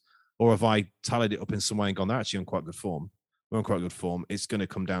lose? Or have I tallied it up in some way and gone, they're actually on quite good form? We're on quite good form. It's going to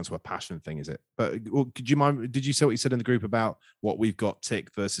come down to a passion thing, is it? But did you say what you said in the group about what we've got tick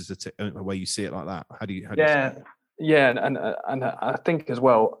versus the way you see it like that? How do you see it? Yeah, and I think as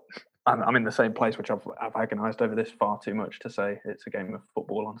well, I'm in the same place, which I've agonised over this far too much to say it's a game of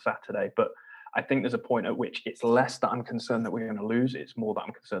football on Saturday. But I think there's a point at which it's less that I'm concerned that we're going to lose. It's more that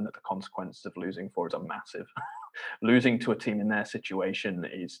I'm concerned that the consequences of losing for us are massive. Losing to a team in their situation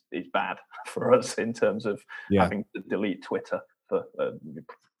is bad for us in terms of having to delete Twitter for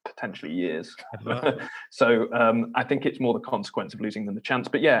potentially years. So I think it's more the consequence of losing than the chance.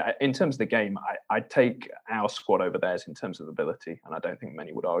 But yeah, in terms of the game, I'd take our squad over theirs in terms of ability, and I don't think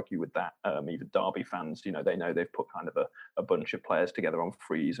many would argue with that. Even Derby fans, they know they've put kind of a bunch of players together on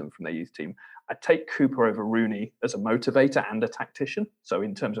frees and from their youth team. I'd take Cooper over Rooney as a motivator and a tactician. So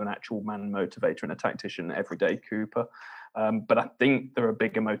in terms of an actual man motivator and a tactician, everyday Cooper. But I think there are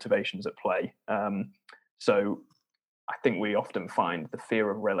bigger motivations at play. So I think we often find the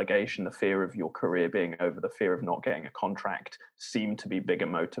fear of relegation, the fear of your career being over, the fear of not getting a contract seem to be bigger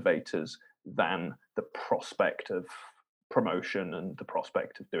motivators than the prospect of promotion and the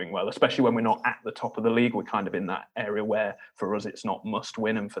prospect of doing well, especially when we're not at the top of the league. We're kind of in that area where for us it's not must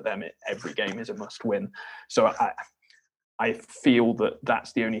win, and for them every game is a must win. So I feel that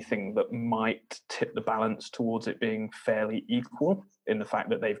that's the only thing that might tip the balance towards it being fairly equal, in the fact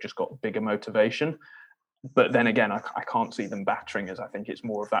that they've just got bigger motivation. But then again, I can't see them battering us. I think it's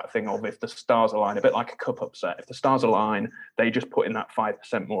more of that thing of, if the stars align, a bit like a cup upset, if the stars align, they just put in that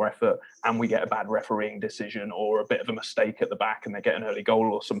 5% more effort and we get a bad refereeing decision or a bit of a mistake at the back and they get an early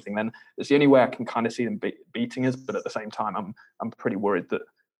goal or something, then it's the only way I can kind of see them beating us. But at the same time, I'm pretty worried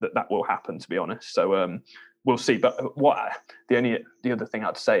that will happen, to be honest. So we'll see. But the other thing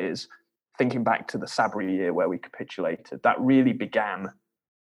I'd say is, thinking back to the Sabri year where we capitulated, that really began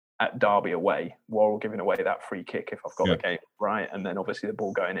at Derby away, Worrell giving away that free kick, if I've got the game right, and then obviously the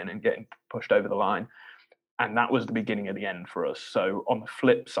ball going in and getting pushed over the line. And that was the beginning of the end for us. So on the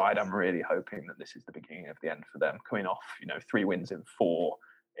flip side, I'm really hoping that this is the beginning of the end for them, coming off 3 wins in 4.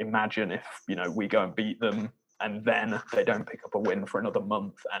 Imagine if we go and beat them and then they don't pick up a win for another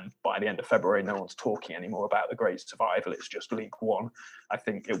month, and by the end of February no one's talking anymore about the Great Survival, it's just League One. I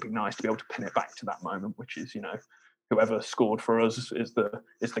think it would be nice to be able to pin it back to that moment, which is whoever scored for us is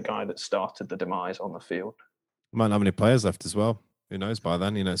the guy that started the demise on the field. Might not have any players left as well. Who knows by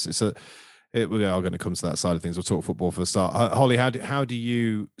then? We are going to come to that side of things. We'll talk football for the start. Holly, how do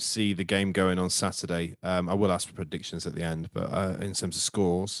you see the game going on Saturday? I will ask for predictions at the end, but in terms of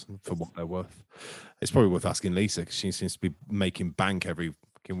scores, for what they're worth, it's probably worth asking Lisa, because she seems to be making bank every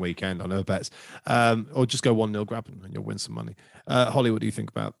weekend on her bets. Or just go 1-0 grabbing and you'll win some money. Holly, what do you think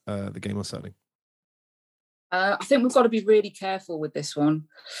about the game on Saturday? I think we've got to be really careful with this one.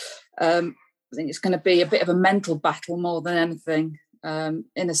 I think it's going to be a bit of a mental battle more than anything. In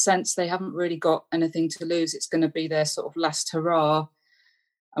a sense, they haven't really got anything to lose. It's going to be their sort of last hurrah,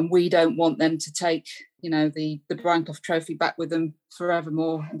 and we don't want them to take, the Brian Clough Trophy back with them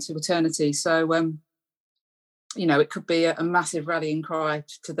forevermore into eternity. So, it could be a massive rallying cry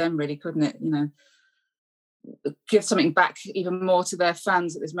to them, really, couldn't it? Give something back even more to their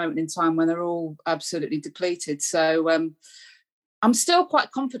fans at this moment in time when they're all absolutely depleted. So I'm still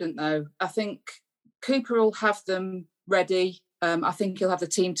quite confident, though. I think Cooper will have them ready. I think he'll have the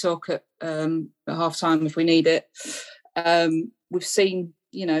team talk at half time if we need it. We've seen,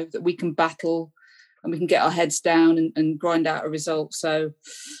 that we can battle and we can get our heads down and grind out a result. So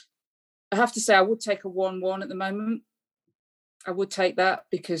I have to say I would take a 1-1 at the moment. I would take that,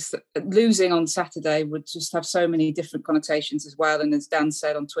 because losing on Saturday would just have so many different connotations as well. And as Dan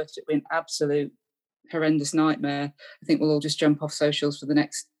said on Twitter, it'd be an absolute horrendous nightmare. I think we'll all just jump off socials for the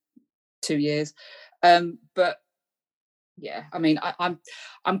next 2 years. But yeah, I mean,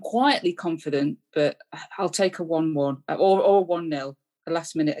 I'm quietly confident, but I'll take a 1-1 or 1-0. A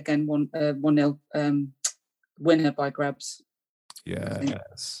last minute again, 1-0 winner by grabs. Yeah,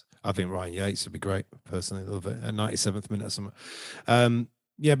 yes. I think Ryan Yates would be great, personally. Love it. A 97th minute or something.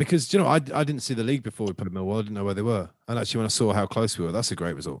 Yeah, because, I didn't see the league before we played Millwall. I didn't know where they were. And actually, when I saw how close we were, that's a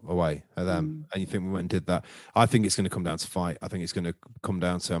great result away at them. And you think we went and did that. I think it's going to come down to fight. I think it's going to come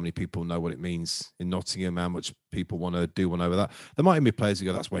down to how many people know what it means in Nottingham, how much people want to do one over that. There might even be players who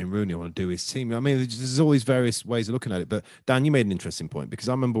go, that's Wayne Rooney, I want to do his team. I mean, there's all these various ways of looking at it. But Dan, you made an interesting point, because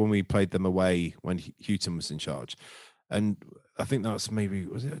I remember when we played them away when Houghton was in charge. And I think that's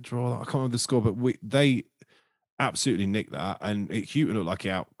was it a draw? I can't remember the score, but they absolutely nicked that. And Houghton looked like he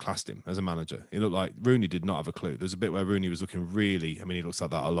outclassed him as a manager. He looked like Rooney did not have a clue. There's a bit where Rooney was looking he looks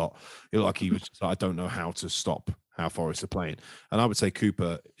like that a lot. He looked like he was just like, I don't know how to stop how Forest are playing. And I would say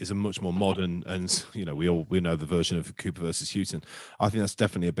Cooper is a much more modern, and we know the version of Cooper versus Houghton. I think that's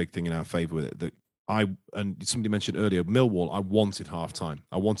definitely a big thing in our favour with it. And somebody mentioned earlier, Millwall, I wanted half time.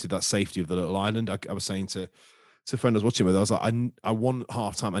 I wanted that safety of the little island. I was saying to a friend I was watching with, I was like, I want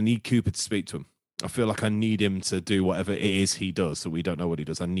half time. I need Cooper to speak to him. I feel like I need him to do whatever it is he does, so we don't know what he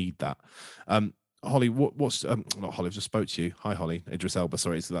does. I need that. Holly, what's not Holly? I just spoke to you. Hi, Holly. Idris Elba.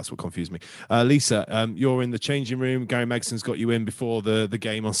 Sorry, so that's what confused me. Lisa, you're in the changing room. Gary Megson's got you in before the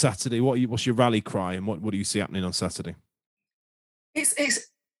game on Saturday. What's your rally cry, and what do you see happening on Saturday? It's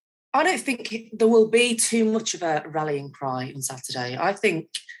I don't think there will be too much of a rallying cry on Saturday. I think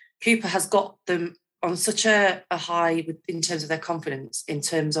Cooper has got them on such a high in terms of their confidence, in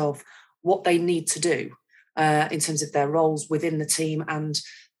terms of what they need to do, in terms of their roles within the team. And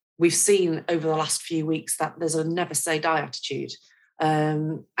we've seen over the last few weeks that there's a never say die attitude.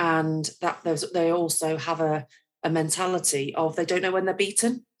 And that they also have a mentality of they don't know when they're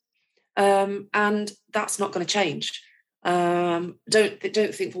beaten. And that's not going to change. Don't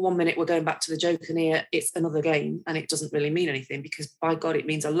think for 1 minute we're going back to the joke and here it's another game and it doesn't really mean anything, because by God it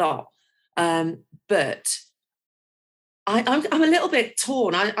means a lot. But I'm a little bit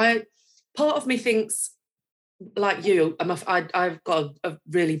torn. I part of me thinks, like you, I've got a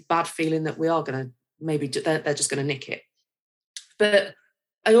really bad feeling that we are going to they're just going to nick it. But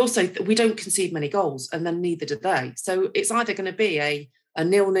I also we don't concede many goals, and then neither do they. So it's either going to be a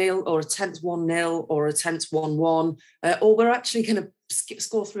 0-0 or a tense 1-0 or a tense 1-1, or we're actually going to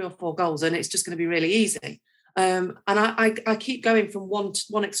score 3 or 4 goals and it's just going to be really easy. And I keep going from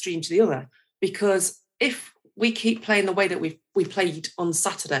one extreme to the other, because if we keep playing the way that we played on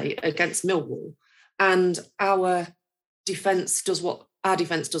Saturday against Millwall, and our defence does what our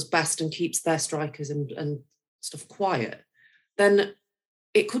defence does best and keeps their strikers and stuff quiet, then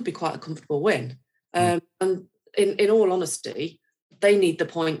it could be quite a comfortable win. And in all honesty, they need the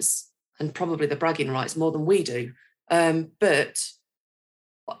points and probably the bragging rights more than we do. But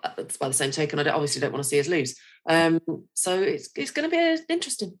it's by the same token, I obviously don't want to see us lose. So it's going to be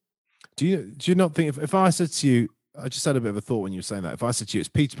interesting. Do you not think if I said to you, I just had a bit of a thought when you were saying that, if I said to you, it's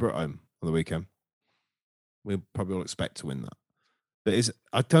Peterborough at home on the weekend, we'll probably all expect to win that. But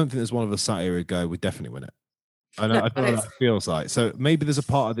I don't think there's one of us sat here who'd go, we definitely win it. I know what that feels like. So maybe there's a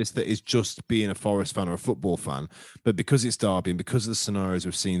part of this that is just being a Forest fan or a football fan, but because it's Derby and because of the scenarios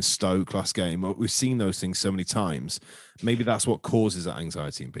we've seen Stoke last game, we've seen those things so many times, maybe that's what causes that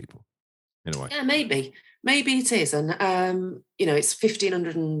anxiety in people, in a way. Yeah, maybe it is. And, it's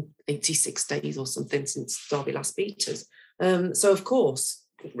 1,586 days or something since Derby last beat us. So, of course,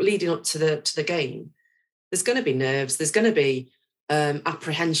 leading up to the game, there's going to be nerves, there's going to be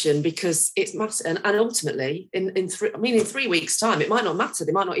apprehension, because it's massive. And ultimately, in 3 weeks' time, it might not matter.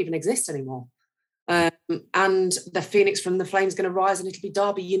 They might not even exist anymore. And the Phoenix from the Flames going to rise, and it'll be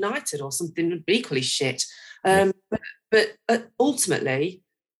Derby United or something equally shit. But ultimately,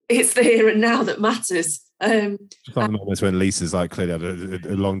 it's the here and now that matters. Just like the moments when Lisa's like clearly had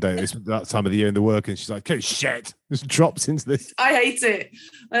a long day. It's that time of the year in the work, and she's like, "Okay, shit," just drops into this. I hate it,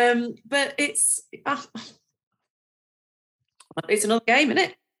 but it's another game, isn't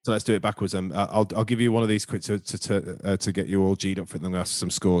it? So let's do it backwards. I'll give you one of these quick to get you all G'd up for it. Then we'll ask some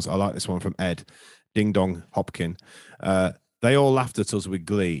scores. I like this one from Ed, Ding Dong Hopkin. They all laughed at us with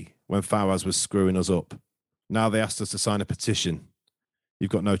glee when Fawaz was screwing us up. Now they asked us to sign a petition. You've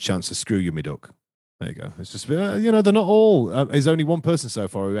got no chance to screw you, me duck. There you go. It's just, they're not all. There's only one person so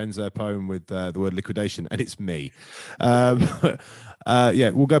far who ends their poem with the word liquidation, and it's me. We'll go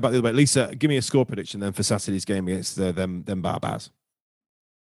back the other way. Lisa, give me a score prediction then for Saturday's game against them Barbars.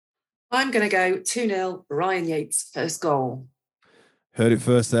 I'm going to go 2-0, Ryan Yates, first goal. Heard it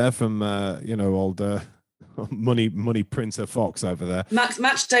first there from, old money printer Fox over there.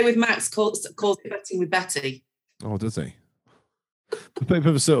 Match day with Max calls it betting with Betty. Oh, does he? A bit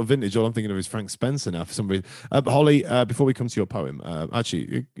of a sort of vintage. All I'm thinking of is Frank Spencer now for some reason. Holly, before we come to your poem,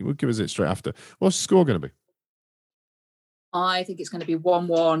 actually, we'll give us it straight after. What's the score going to be? I think it's going to be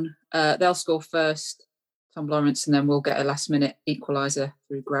 1-1. They'll score first, Tom Lawrence, and then we'll get a last-minute equaliser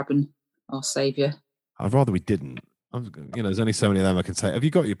through Grabban, our saviour. I'd rather we didn't. There's only so many of them I can say. Have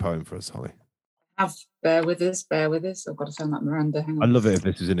you got your poem for us, Holly? Bear with us. I've got to sound like Miranda. Hang on. I love it if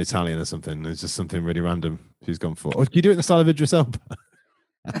this is in Italian or something. It's just something really random she's gone for. Or can you do it in the style of Idris Elba?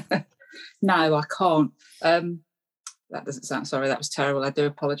 No, I can't. That doesn't sound... Sorry, that was terrible. I do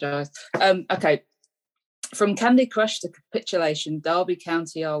apologise. Okay. From Candy Crush to capitulation, Derby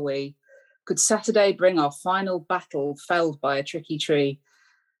County are we. Could Saturday bring our final battle felled by a tricky tree?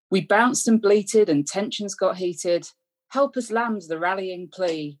 We bounced and bleated and tensions got heated. Help us lambs, the rallying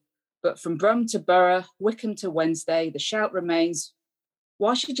plea. But from Brum to Borough, Wickham to Wednesday, the shout remains,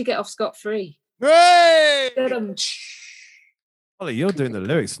 why should you get off scot-free? Hey! Holly, you're doing the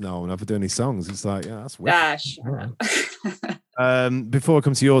lyrics now and I've doing these songs. It's like, yeah, that's weird. Before I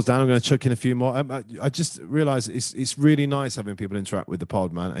come to yours, Dan, I'm going to chuck in a few more. I just realised it's really nice having people interact with the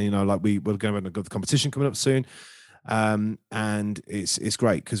pod, man. And, we're going to have a good competition coming up soon. And it's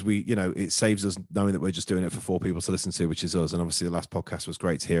great because it saves us knowing that we're just doing it for 4 people to listen to, which is us. And obviously the last podcast was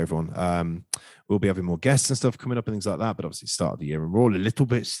great to hear everyone. We'll be having more guests and stuff coming up and things like that, but obviously start of the year and we're all a little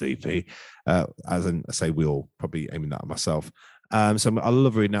bit sleepy, as in I say we all, probably aiming that at myself. So I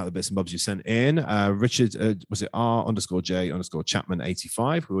love reading out the bits and bobs you sent in. Richard, was it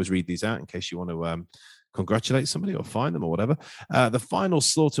R_J_Chapman85? We always read these out in case you want to congratulate somebody or find them or whatever. The final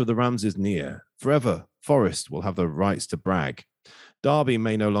slaughter of the Rams is near. Forever, Forest will have the rights to brag. Derby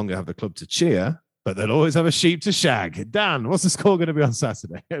may no longer have the club to cheer, but they'll always have a sheep to shag. Dan, what's the score going to be on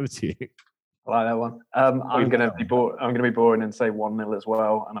Saturday? Over to you. I like that one. I'm going to be boring and say 1-0 as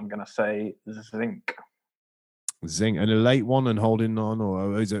well, and I'm going to say Zinc. Zing, and a late one and holding on,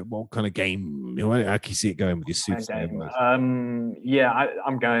 or is it what kind of game? You know, how can you see it going with your suits? I'm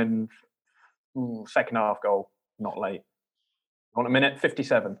going second half goal, not late. On a minute,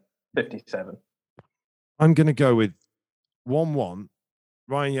 57. I'm going to go with 1-1.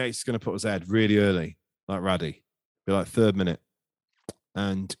 Ryan Yates is going to put his head really early, like Raddy, be like 3rd minute,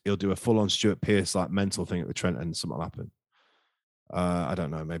 and he'll do a full-on Stuart Pearce like mental thing at the Trent and something will happen. I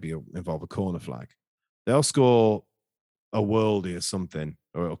don't know. Maybe it'll involve a corner flag. They'll score a worldie or something,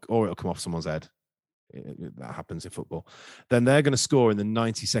 or it'll come off someone's head. That happens in football. Then they're going to score in the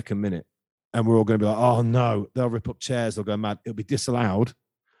 92nd minute, and we're all going to be like, oh no, they'll rip up chairs, they'll go mad. It'll be disallowed.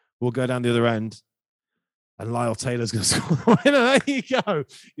 We'll go down the other end, and Lyle Taylor's going to score. There you go.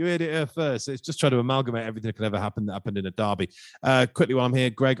 You heard it here first. So it's just trying to amalgamate everything that could ever happen that happened in a derby. Quickly while I'm here,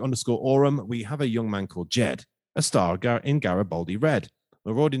 Greg_Oram. We have a young man called Jed, a star in Garibaldi Red.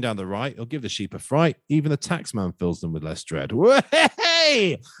 Marauding down the right, he'll give the sheep a fright. Even the taxman fills them with less dread.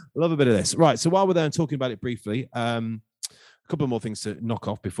 Hey! Love a bit of this. Right, so while we're there and talking about it briefly, a couple of more things to knock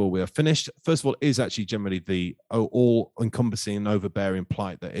off before we are finished. First of all, is actually generally the all-encompassing and overbearing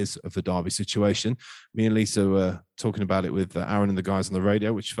plight that is of the Derby situation. Me and Lisa were talking about it with Aaron and the guys on the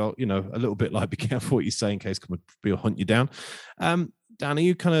radio, which felt, a little bit like, be careful what you say in case we'll hunt you down. Dan, are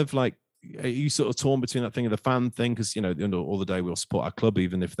you kind of like, are you sort of torn between that thing of the fan thing? Because, at the end of all the day, we'll support our club,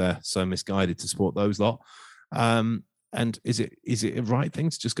 even if they're so misguided to support those lot. And is it a right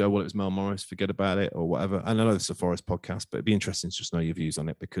thing to just go, well, it was Mel Morris, forget about it or whatever? And I know this is a Forest podcast, but it'd be interesting to just know your views on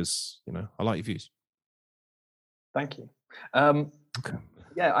it because, I like your views. Thank you. Okay.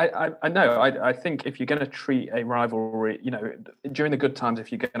 Yeah, I know. I think if you're going to treat a rivalry, during the good times,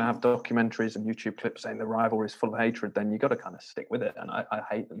 if you're going to have documentaries and YouTube clips saying the rivalry is full of hatred, then you've got to kind of stick with it. And I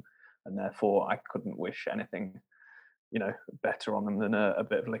hate them. And therefore, I couldn't wish anything, better on them than a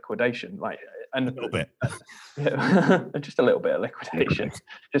bit of liquidation. A little bit. Just a little bit of liquidation,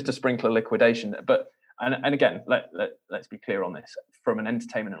 just a sprinkle of liquidation. But and again, let's be clear on this. From an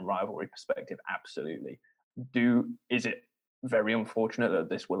entertainment and rivalry perspective, absolutely. Is it very unfortunate that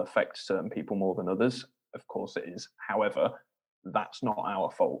this will affect certain people more than others? Of course it is. However, that's not our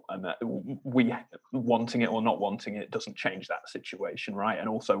fault, and that we wanting it or not wanting it doesn't change that situation, right? And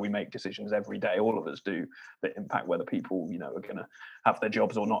also we make decisions every day, all of us do, that impact whether people are going to have their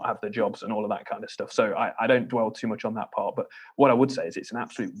jobs or not have their jobs and all of that kind of stuff. So I don't dwell too much on that part, but what I would say is it's an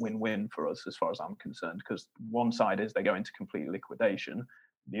absolute win-win for us as far as I'm concerned, because one side is they go into complete liquidation,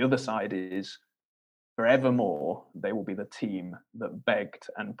 the other side is forevermore they will be the team that begged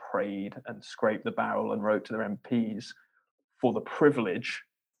and prayed and scraped the barrel and wrote to their MPs for the privilege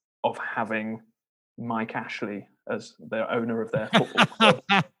of having Mike Ashley as their owner of their football club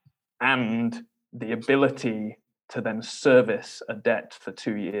and the ability to then service a debt for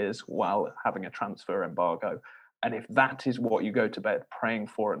 2 years while having a transfer embargo. And if that is what you go to bed praying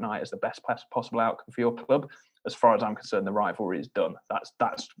for at night as the best possible outcome for your club, as far as I'm concerned, the rivalry is done.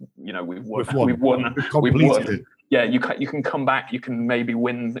 That's we've won. Yeah, you can come back. You can maybe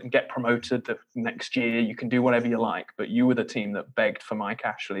win and get promoted the next year. You can do whatever you like. But you were the team that begged for Mike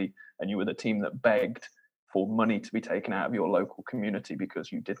Ashley, and you were the team that begged for money to be taken out of your local community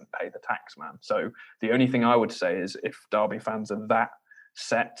because you didn't pay the tax man. So the only thing I would say is, if Derby fans are that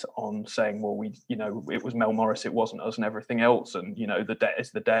set on saying, well, it was Mel Morris, it wasn't us, and everything else, and the debt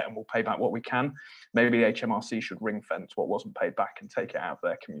is the debt and we'll pay back what we can, maybe HMRC should ring fence what wasn't paid back and take it out of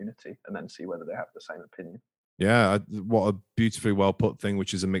their community and then see whether they have the same opinion. Yeah, what a beautifully well put thing,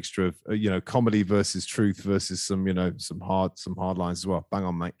 which is a mixture of comedy versus truth versus some hard lines as well. Bang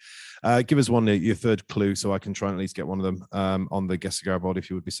on, mate. Give us your third clue so I can try and at least get one of them on the Guess the Garibaldi, if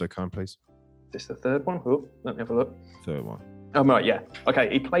you would be so kind, please. Is this the third one? Oh, let me have a look. Third one. Oh, right, yeah. Okay,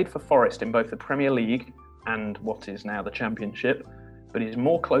 he played for Forest in both the Premier League and what is now the Championship, but he's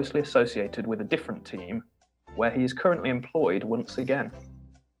more closely associated with a different team where he is currently employed once again.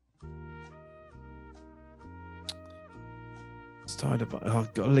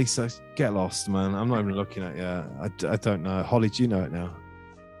 Lisa, get lost, man. I'm not even looking at you. I don't know. Holly, do you know it now?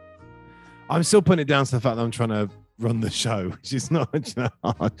 I'm still putting it down to the fact that I'm trying to run the show, which is not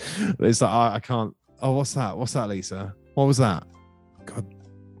hard. It's like I can't. Oh, what's that? What's that, Lisa? What was that? God.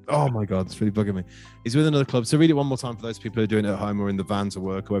 Oh my God, it's really bugging me. He's with another club. So read it one more time for those people who are doing it at home or in the van to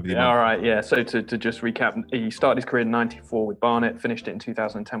work, whoever they Yeah, all right, yeah. So to just recap, he started his career in '94 with Barnet, finished it in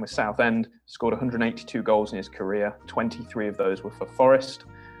 2010 with Southend, scored 182 goals in his career. 23 of those were for Forest.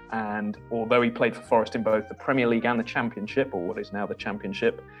 And although he played for Forest in both the Premier League and the Championship, or what is now the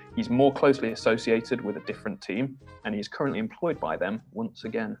Championship, he's more closely associated with a different team, and he's currently employed by them once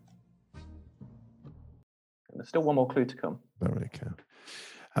again. And there's still one more clue to come. Don't really care.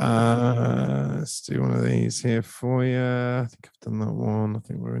 Let's do one of these here for you. I think I've done that one. I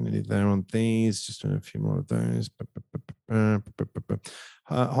think we're nearly there on these. Just doing a few more of those.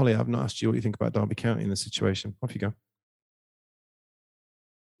 Holly, I've not asked you what you think about Derby County in this situation. Off you go.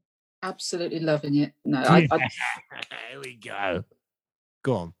 Absolutely loving it. No, Here we go.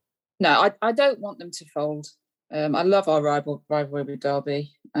 Go on. No, I don't want them to fold. I love our rivalry with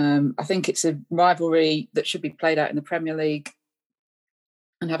Derby. I think it's a rivalry that should be played out in the Premier League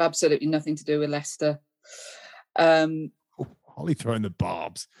and have absolutely nothing to do with Leicester. Holly throwing the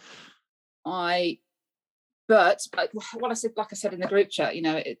barbs. But what I said, like I said in the group chat,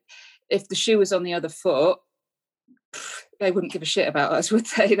 if the shoe was on the other foot, they wouldn't give a shit about us, would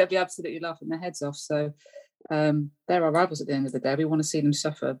they? They'd be absolutely laughing their heads off. So they're our rivals at the end of the day. We want to see them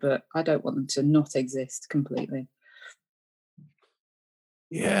suffer, but I don't want them to not exist completely.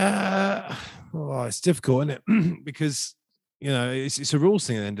 Yeah. Oh, it's difficult, isn't it? Because it's a rules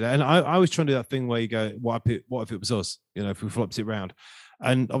thing at the end of the day. And I was trying to do that thing where you go, what if it was us? If we flipped it round.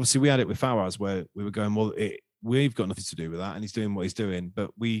 And obviously we had it with Fawaz where we were going, well, we've got nothing to do with that, and he's doing what he's doing.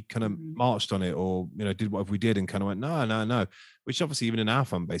 But we kind of marched on it, or did whatever we did, and kind of went no, which obviously even in our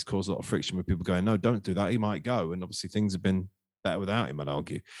fan base caused a lot of friction with people going, no, don't do that. He might go, and obviously things have been better without him, I'd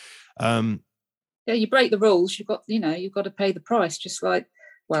argue. Yeah, you break the rules, you've got to pay the price. Just like,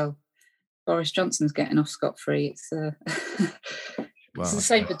 well, Boris Johnson's getting off scot-free. It's it's the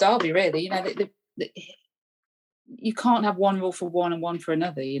same for Derby, really. You can't have one rule for one and one for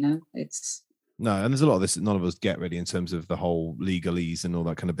another. It's. No, and there's a lot of this that none of us get really in terms of the whole legalese and all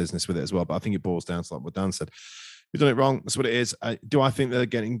that kind of business with it as well. But I think it boils down to like what Dan said. We've done it wrong. That's what it is. Do I think they're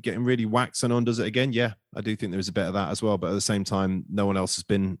getting really whacked and on does it again? Yeah, I do think there's a bit of that as well. But at the same time, no one else has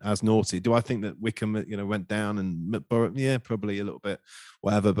been as naughty. Do I think that Wickham, went down and yeah, probably a little bit,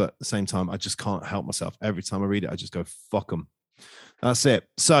 whatever. But at the same time, I just can't help myself. Every time I read it, I just go, fuck them. That's it.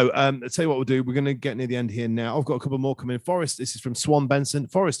 So I'll tell you what we'll do. We're going to get near the end here now. I've got a couple more coming in. Forest, this is from Swan Benson.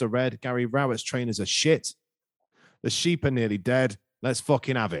 Forest are red. Gary Rowett's trainers are shit. The sheep are nearly dead. Let's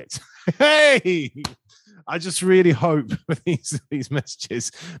fucking have it. Hey! I just really hope with these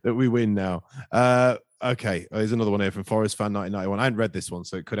messages that we win now. Okay, there's another one here from Forest Fan 1991. I hadn't read this one,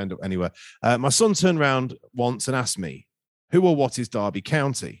 so it could end up anywhere. My son turned around once and asked me, who or what is Derby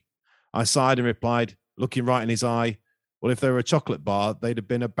County? I sighed and replied, looking right in his eye, well, if they were a chocolate bar, they'd have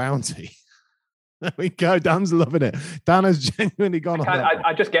been a Bounty. There we go. Dan's loving it. Dan has genuinely gone on that.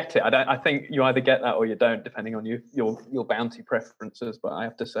 I just get it. I think you either get that or you don't, depending on your Bounty preferences. But I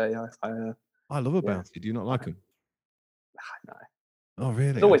have to say, I love a Bounty. Do you not like them? No. Oh,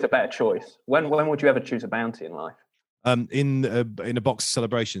 really? It's always a better choice. When would you ever choose a Bounty in life? In a box of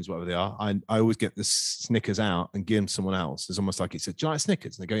celebrations, whatever they are, I always get the Snickers out and give them to someone else. It's almost like it's a, do you like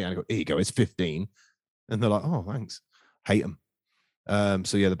Snickers? And they go, yeah. And I go, here you go. It's 15. And they're like, oh, thanks. Hate them.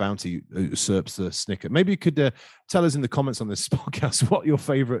 So yeah, the Bounty usurps the Snicker. Maybe you could tell us in the comments on this podcast what your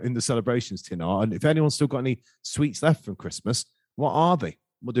favorite in the celebrations tin are, and if anyone's still got any sweets left from Christmas, what are they?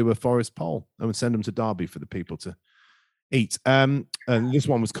 We'll do a Forest poll and we'll send them to Derby for the people to eat. And this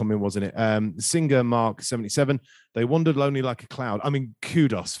one was coming, wasn't it? Singer Mark 77. They wandered lonely like a cloud. I mean,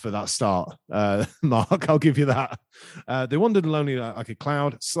 kudos for that start, Mark. I'll give you that. They wandered lonely like a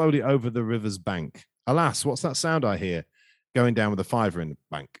cloud, slowly over the river's bank. Alas, what's that sound I hear? Going down with a fiver in the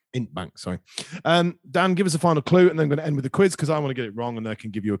bank. Sorry. Dan, give us a final clue, and then I'm going to end with the quiz because I want to get it wrong, and then I can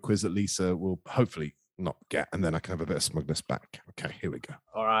give you a quiz that Lisa will hopefully not get, and then I can have a bit of smugness back. Okay, here we go.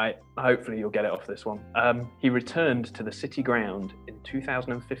 All right. Hopefully you'll get it off this one. He returned to the City Ground in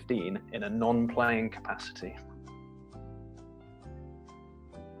 2015 in a non-playing capacity.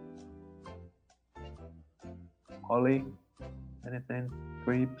 Holly, anything?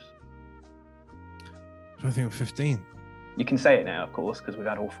 Freebs? I think I'm 15. You can say it now, of course, because we've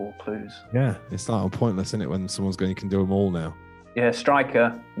had all 4 clues. Yeah, it's like pointless, isn't it, when someone's going, you can do them all now. Yeah,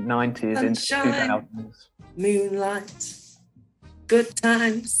 striker, 90s into 2000s. Moonlight, good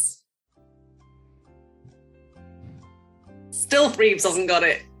times. Still Freebs hasn't got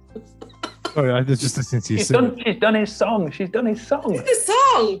it. Sorry, I was just listening to you. She's done his song. She's done his song. What's his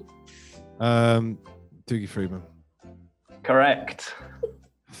song? Dougie Freedman. Correct.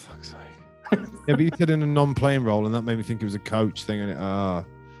 For fuck's sake. Yeah, but you said in a non-playing role, and that made me think it was a coach thing. And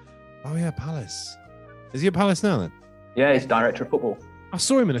Oh yeah, Palace. Is he at Palace now then? Yeah, he's director of football. I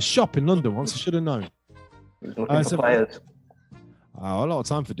saw him in a shop in London once. I should have known. He was looking for players. Oh, a lot of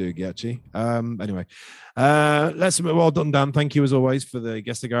time for Doogie, actually. Anyway, well done, Dan. Thank you as always for the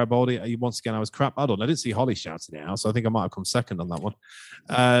guest of Garibaldi. Once again, I was crap. I didn't see Holly shouting it out, so I think I might have come second on that one.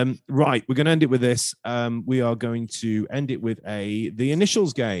 Right, we're going to end it with this. We are going to end it with the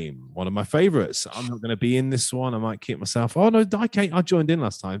initials game, one of my favorites. I'm not going to be in this one. I might keep myself. Oh no, I joined in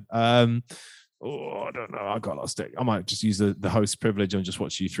last time. I don't know. I got lost. I might just use the host privilege and just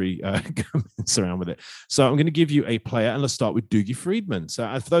watch you three mess around with it. So I'm going to give you a player, and let's start with Doogie Friedman.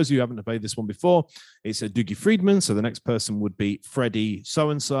 So for those of you who haven't played this one before, it's a Doogie Friedman. So the next person would be Freddie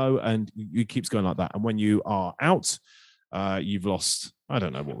so-and-so, and it keeps going like that. And when you are out, you've lost. I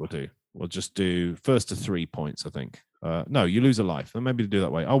don't know what we'll do. We'll just do first to 3 points, I think. No, you lose a life. And maybe to do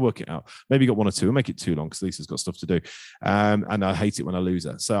that way. I'll work it out. Maybe you got 1 or 2. We'll make it too long because Lisa's got stuff to do. And I hate it when I lose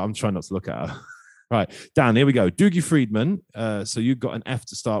her. So I'm trying not to look at her. Right, Dan, here we go. Doogie Friedman. So you've got an F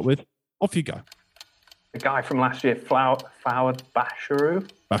to start with. Off you go. The guy from last year, Fawad Basharu.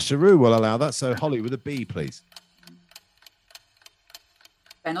 Basharu will allow that. So Holly with a B, please.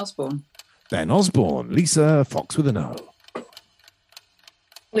 Ben Osborne. Ben Osborne. Lisa Fox with an O.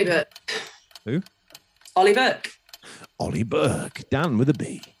 Ollie Burke. Who? Ollie Burke. Ollie Burke. Dan with a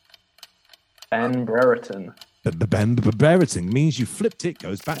B. Ben Brereton. Ben Brereton means you flipped it.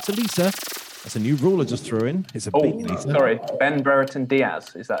 Goes back to Lisa. That's a new rule I just threw in. It's a B, Lisa. Sorry. Ben Brereton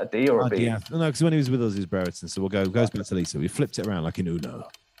Diaz. Is that a D or a B? Diaz. No, because when he was with us, he was Brereton. So goes back to Lisa. We flipped it around like in Uno.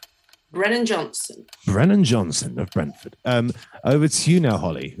 Brennan Johnson. Brennan Johnson of Brentford. Over to you now,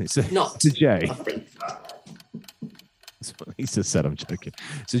 Holly. It's a J. That's what Lisa said. I'm joking.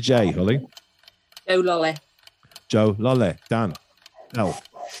 It's a J, Holly. Joe Lolly. Joe Lolly. Dan. L.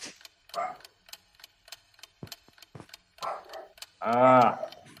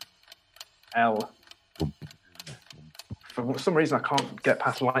 L. For some reason, I can't get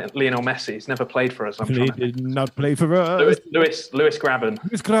past Lionel Messi. He's never played for us. He did not play for us. Lewis Graben.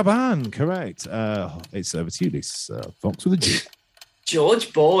 Lewis Graben, correct. It's over to you, Lisa. Fox with a G.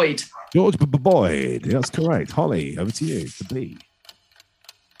 George Boyd. George Boyd. That's correct. Holly, over to you. The B.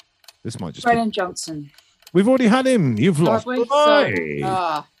 This might just Brennan Johnson. We've already had him. You've lost.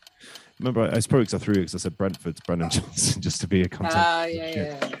 Remember, it's probably because I threw it because I said Brentford's Brennan Johnson just to be a contact.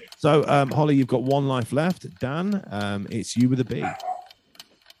 Yeah. So, Holly, you've got 1 life left. Dan, it's you with a B.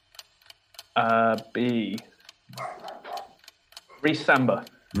 B. Reece Samba.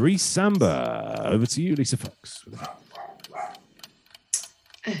 Reece Samba. Over to you, Lisa Fox.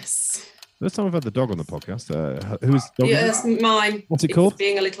 Yes. First time we've had the dog on the podcast. Who's dog? Yes, mine. What's it called?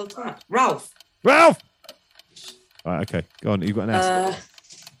 Being a little twat. Ralph. Ralph! All right, okay. Go on. You've got an S.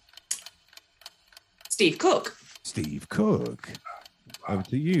 Steve Cook. Steve Cook. Over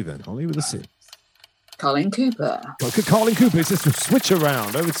to you then, Holly, with a C. Colin Cooper. Colin Cooper. It's just a switch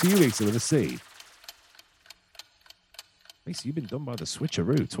around. Over to you, Lisa, with a C. Lisa, you've been done by the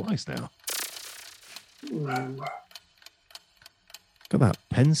switcheroo twice now. Look at that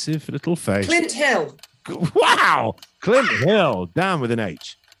pensive little face. Clint Hill. Wow! Clint Hill. Down with an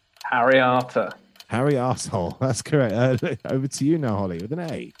H. Harry Arter. Harry Arsehole. That's correct. Over to you now, Holly, with an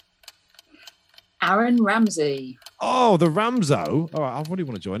A. Aaron Ramsey. Oh, the Ramzo. All right, I really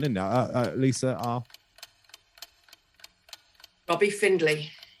want to join in now. Lisa R. Robbie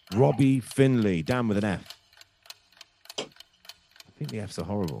Findlay. Robbie Finley. Down with an F. I think the F's are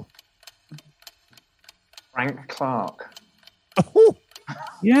horrible. Frank Clark. Oh,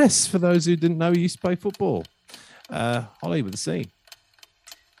 yes, for those who didn't know, he used to play football. Holly with a C.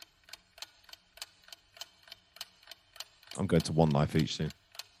 I'm going to 1 life each soon.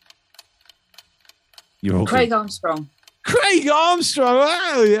 You're all Craig good. Armstrong. Craig Armstrong.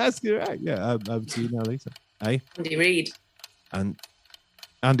 Wow, that's correct. Yeah, over to you now, Lisa. A. Andy Reid. And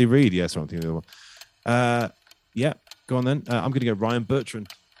Andy Reid. Yes, I'm thinking of the other one. Yeah, go on then. I'm going to go Ryan Bertrand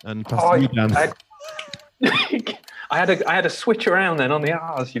and pass to you, Dan. I had a switch around then on the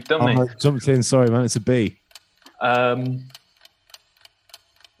R's. You've done me. I jumped in. Sorry, man. It's a B. Brian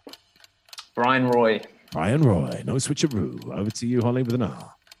Roy. Brian Roy. No switcheroo. Over to you, Holly, with an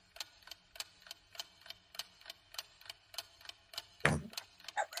R. 1,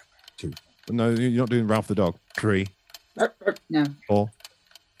 2. No, you're not doing Ralph the dog. 3. No. 4.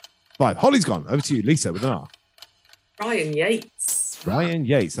 5. Holly's gone. Over to you, Lisa, with an R. Ryan Yates. Ryan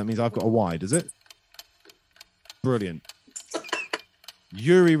Yates. That means I've got a Y, does it? Brilliant.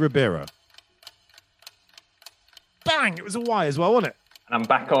 Yuri Ribeiro. Bang! It was a Y as well, wasn't it? And I'm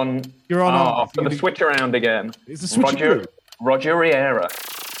back on. You're on R. For the switch around again. It's the switch. Roger Riera.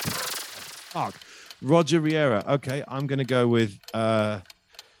 Fuck. Roger Riera. Okay, I'm going to go with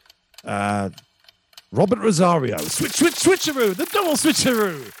Robert Rosario. Switcheroo. The double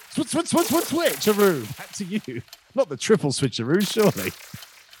switcheroo. Switcheroo. Back to you. Not the triple switcheroo, surely.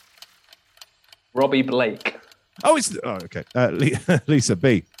 Robbie Blake. Oh, okay. Lisa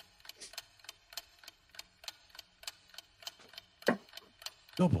B.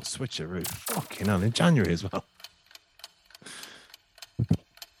 Double switcheroo. Fucking hell, in January as well.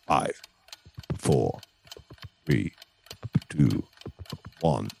 5, 4, 3, 2,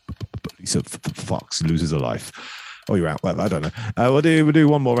 1. Lisa Fox loses a life. Oh, you're out. Well, I don't know. We'll do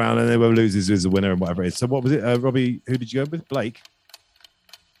one more round, and then whoever loses is the winner, and whatever it is. So, what was it, Robbie? Who did you go with? Blake.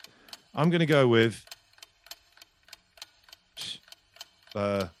 I'm going to go with.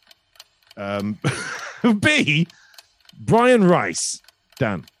 B. Brian Rice.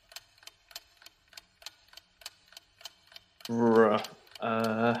 Dan. Yeah,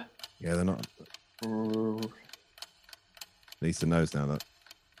 they're not. Lisa knows now that.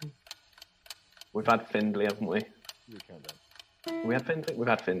 We've had Findlay, haven't we? We had Findlay. We've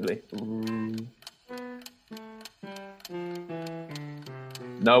had Findlay.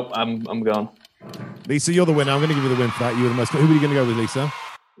 Nope, I'm gone. Lisa, you're the winner. I'm going to give you the win for that. You were the most. Who are you going to go with, Lisa?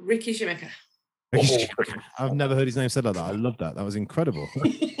 Ricky Shimmicker. I've never heard his name said like that. I love that. That was incredible.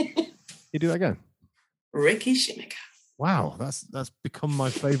 You do that again. Ricky Shimmicker. Wow, that's become my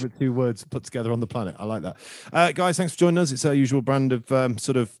favourite 2 words put together on the planet. I like that. Guys, thanks for joining us. It's our usual brand of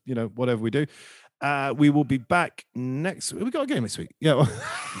sort of, whatever we do. We will be back next week. We got a game this week. Yeah. Well,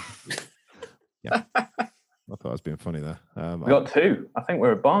 yeah. I thought I was being funny there. We got 2. I think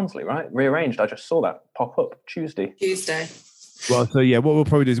we're at Barnsley, right? Rearranged. I just saw that pop up Tuesday. Well, so yeah, what we'll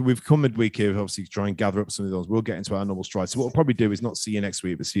probably do is we've come midweek here, obviously try and gather up some of those. We'll get into our normal stride. So what we'll probably do is not see you next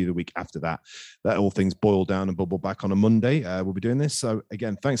week, but see you the week after that. Let all things boil down and bubble back on a Monday. We'll be doing this. So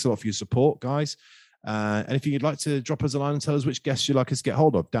again, thanks a lot for your support, guys. And if you'd like to drop us a line and tell us which guests you'd like us to get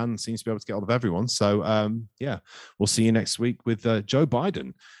hold of, Dan seems to be able to get hold of everyone. So yeah, we'll see you next week with Joe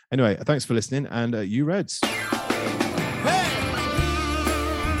Biden. Anyway, thanks for listening, and you Reds.